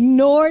been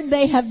ignored,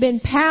 they have been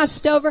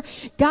passed over.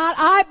 God,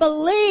 I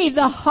believe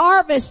the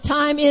harvest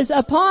time is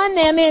upon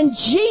them in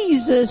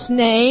Jesus'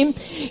 name.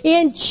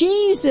 In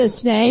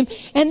Jesus' name.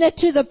 And that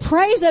to the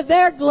praise of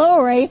their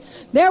glory,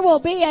 there will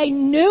be a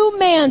new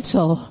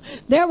mantle.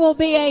 There will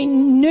be a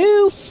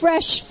new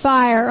fresh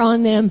fire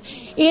on them.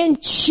 In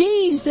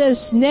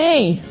Jesus'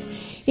 name.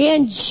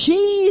 In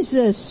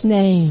Jesus'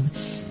 name.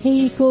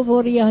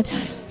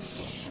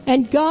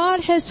 And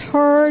God has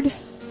heard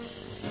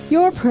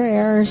your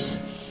prayers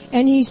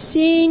and He's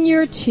seen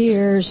your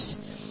tears.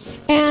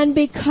 And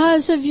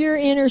because of your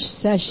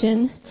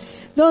intercession,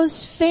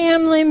 those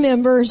family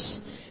members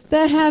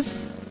that have,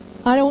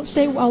 I won't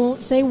say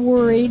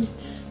worried,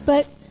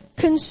 but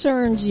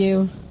concerned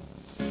you,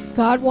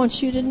 God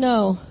wants you to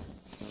know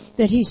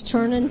that He's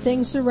turning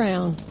things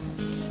around.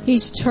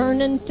 He's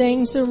turning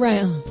things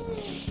around.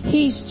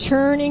 He's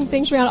turning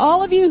things around.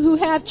 All of you who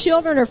have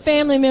children or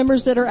family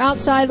members that are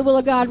outside the will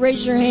of God,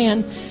 raise your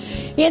hand.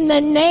 In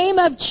the name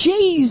of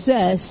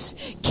Jesus.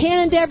 Ken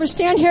and Deborah,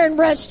 stand here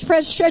and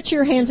stretch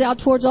your hands out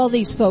towards all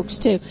these folks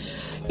too.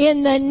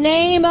 In the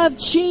name of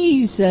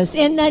Jesus,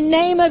 in the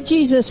name of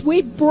Jesus,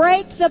 we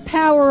break the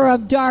power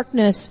of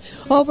darkness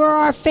over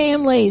our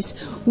families.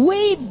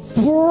 We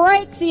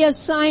break the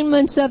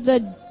assignments of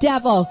the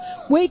devil.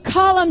 We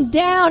call them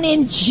down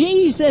in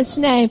Jesus'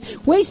 name.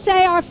 We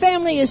say our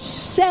family is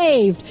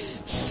saved,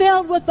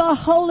 filled with the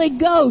Holy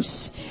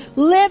Ghost,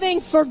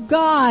 living for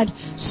God,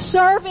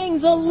 serving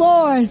the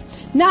Lord.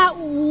 Not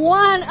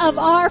one of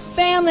our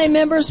family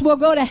members will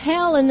go to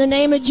hell in the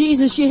name of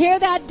Jesus. You hear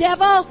that,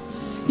 devil?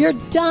 You're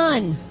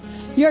done.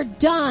 You're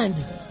done.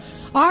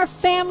 Our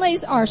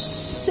families are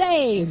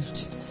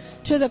saved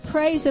to the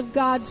praise of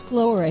God's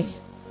glory.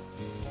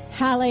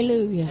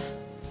 Hallelujah.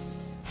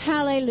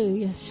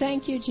 Hallelujah.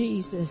 Thank you,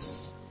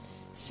 Jesus.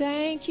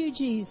 Thank you,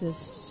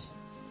 Jesus.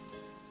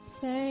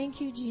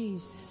 Thank you,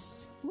 Jesus.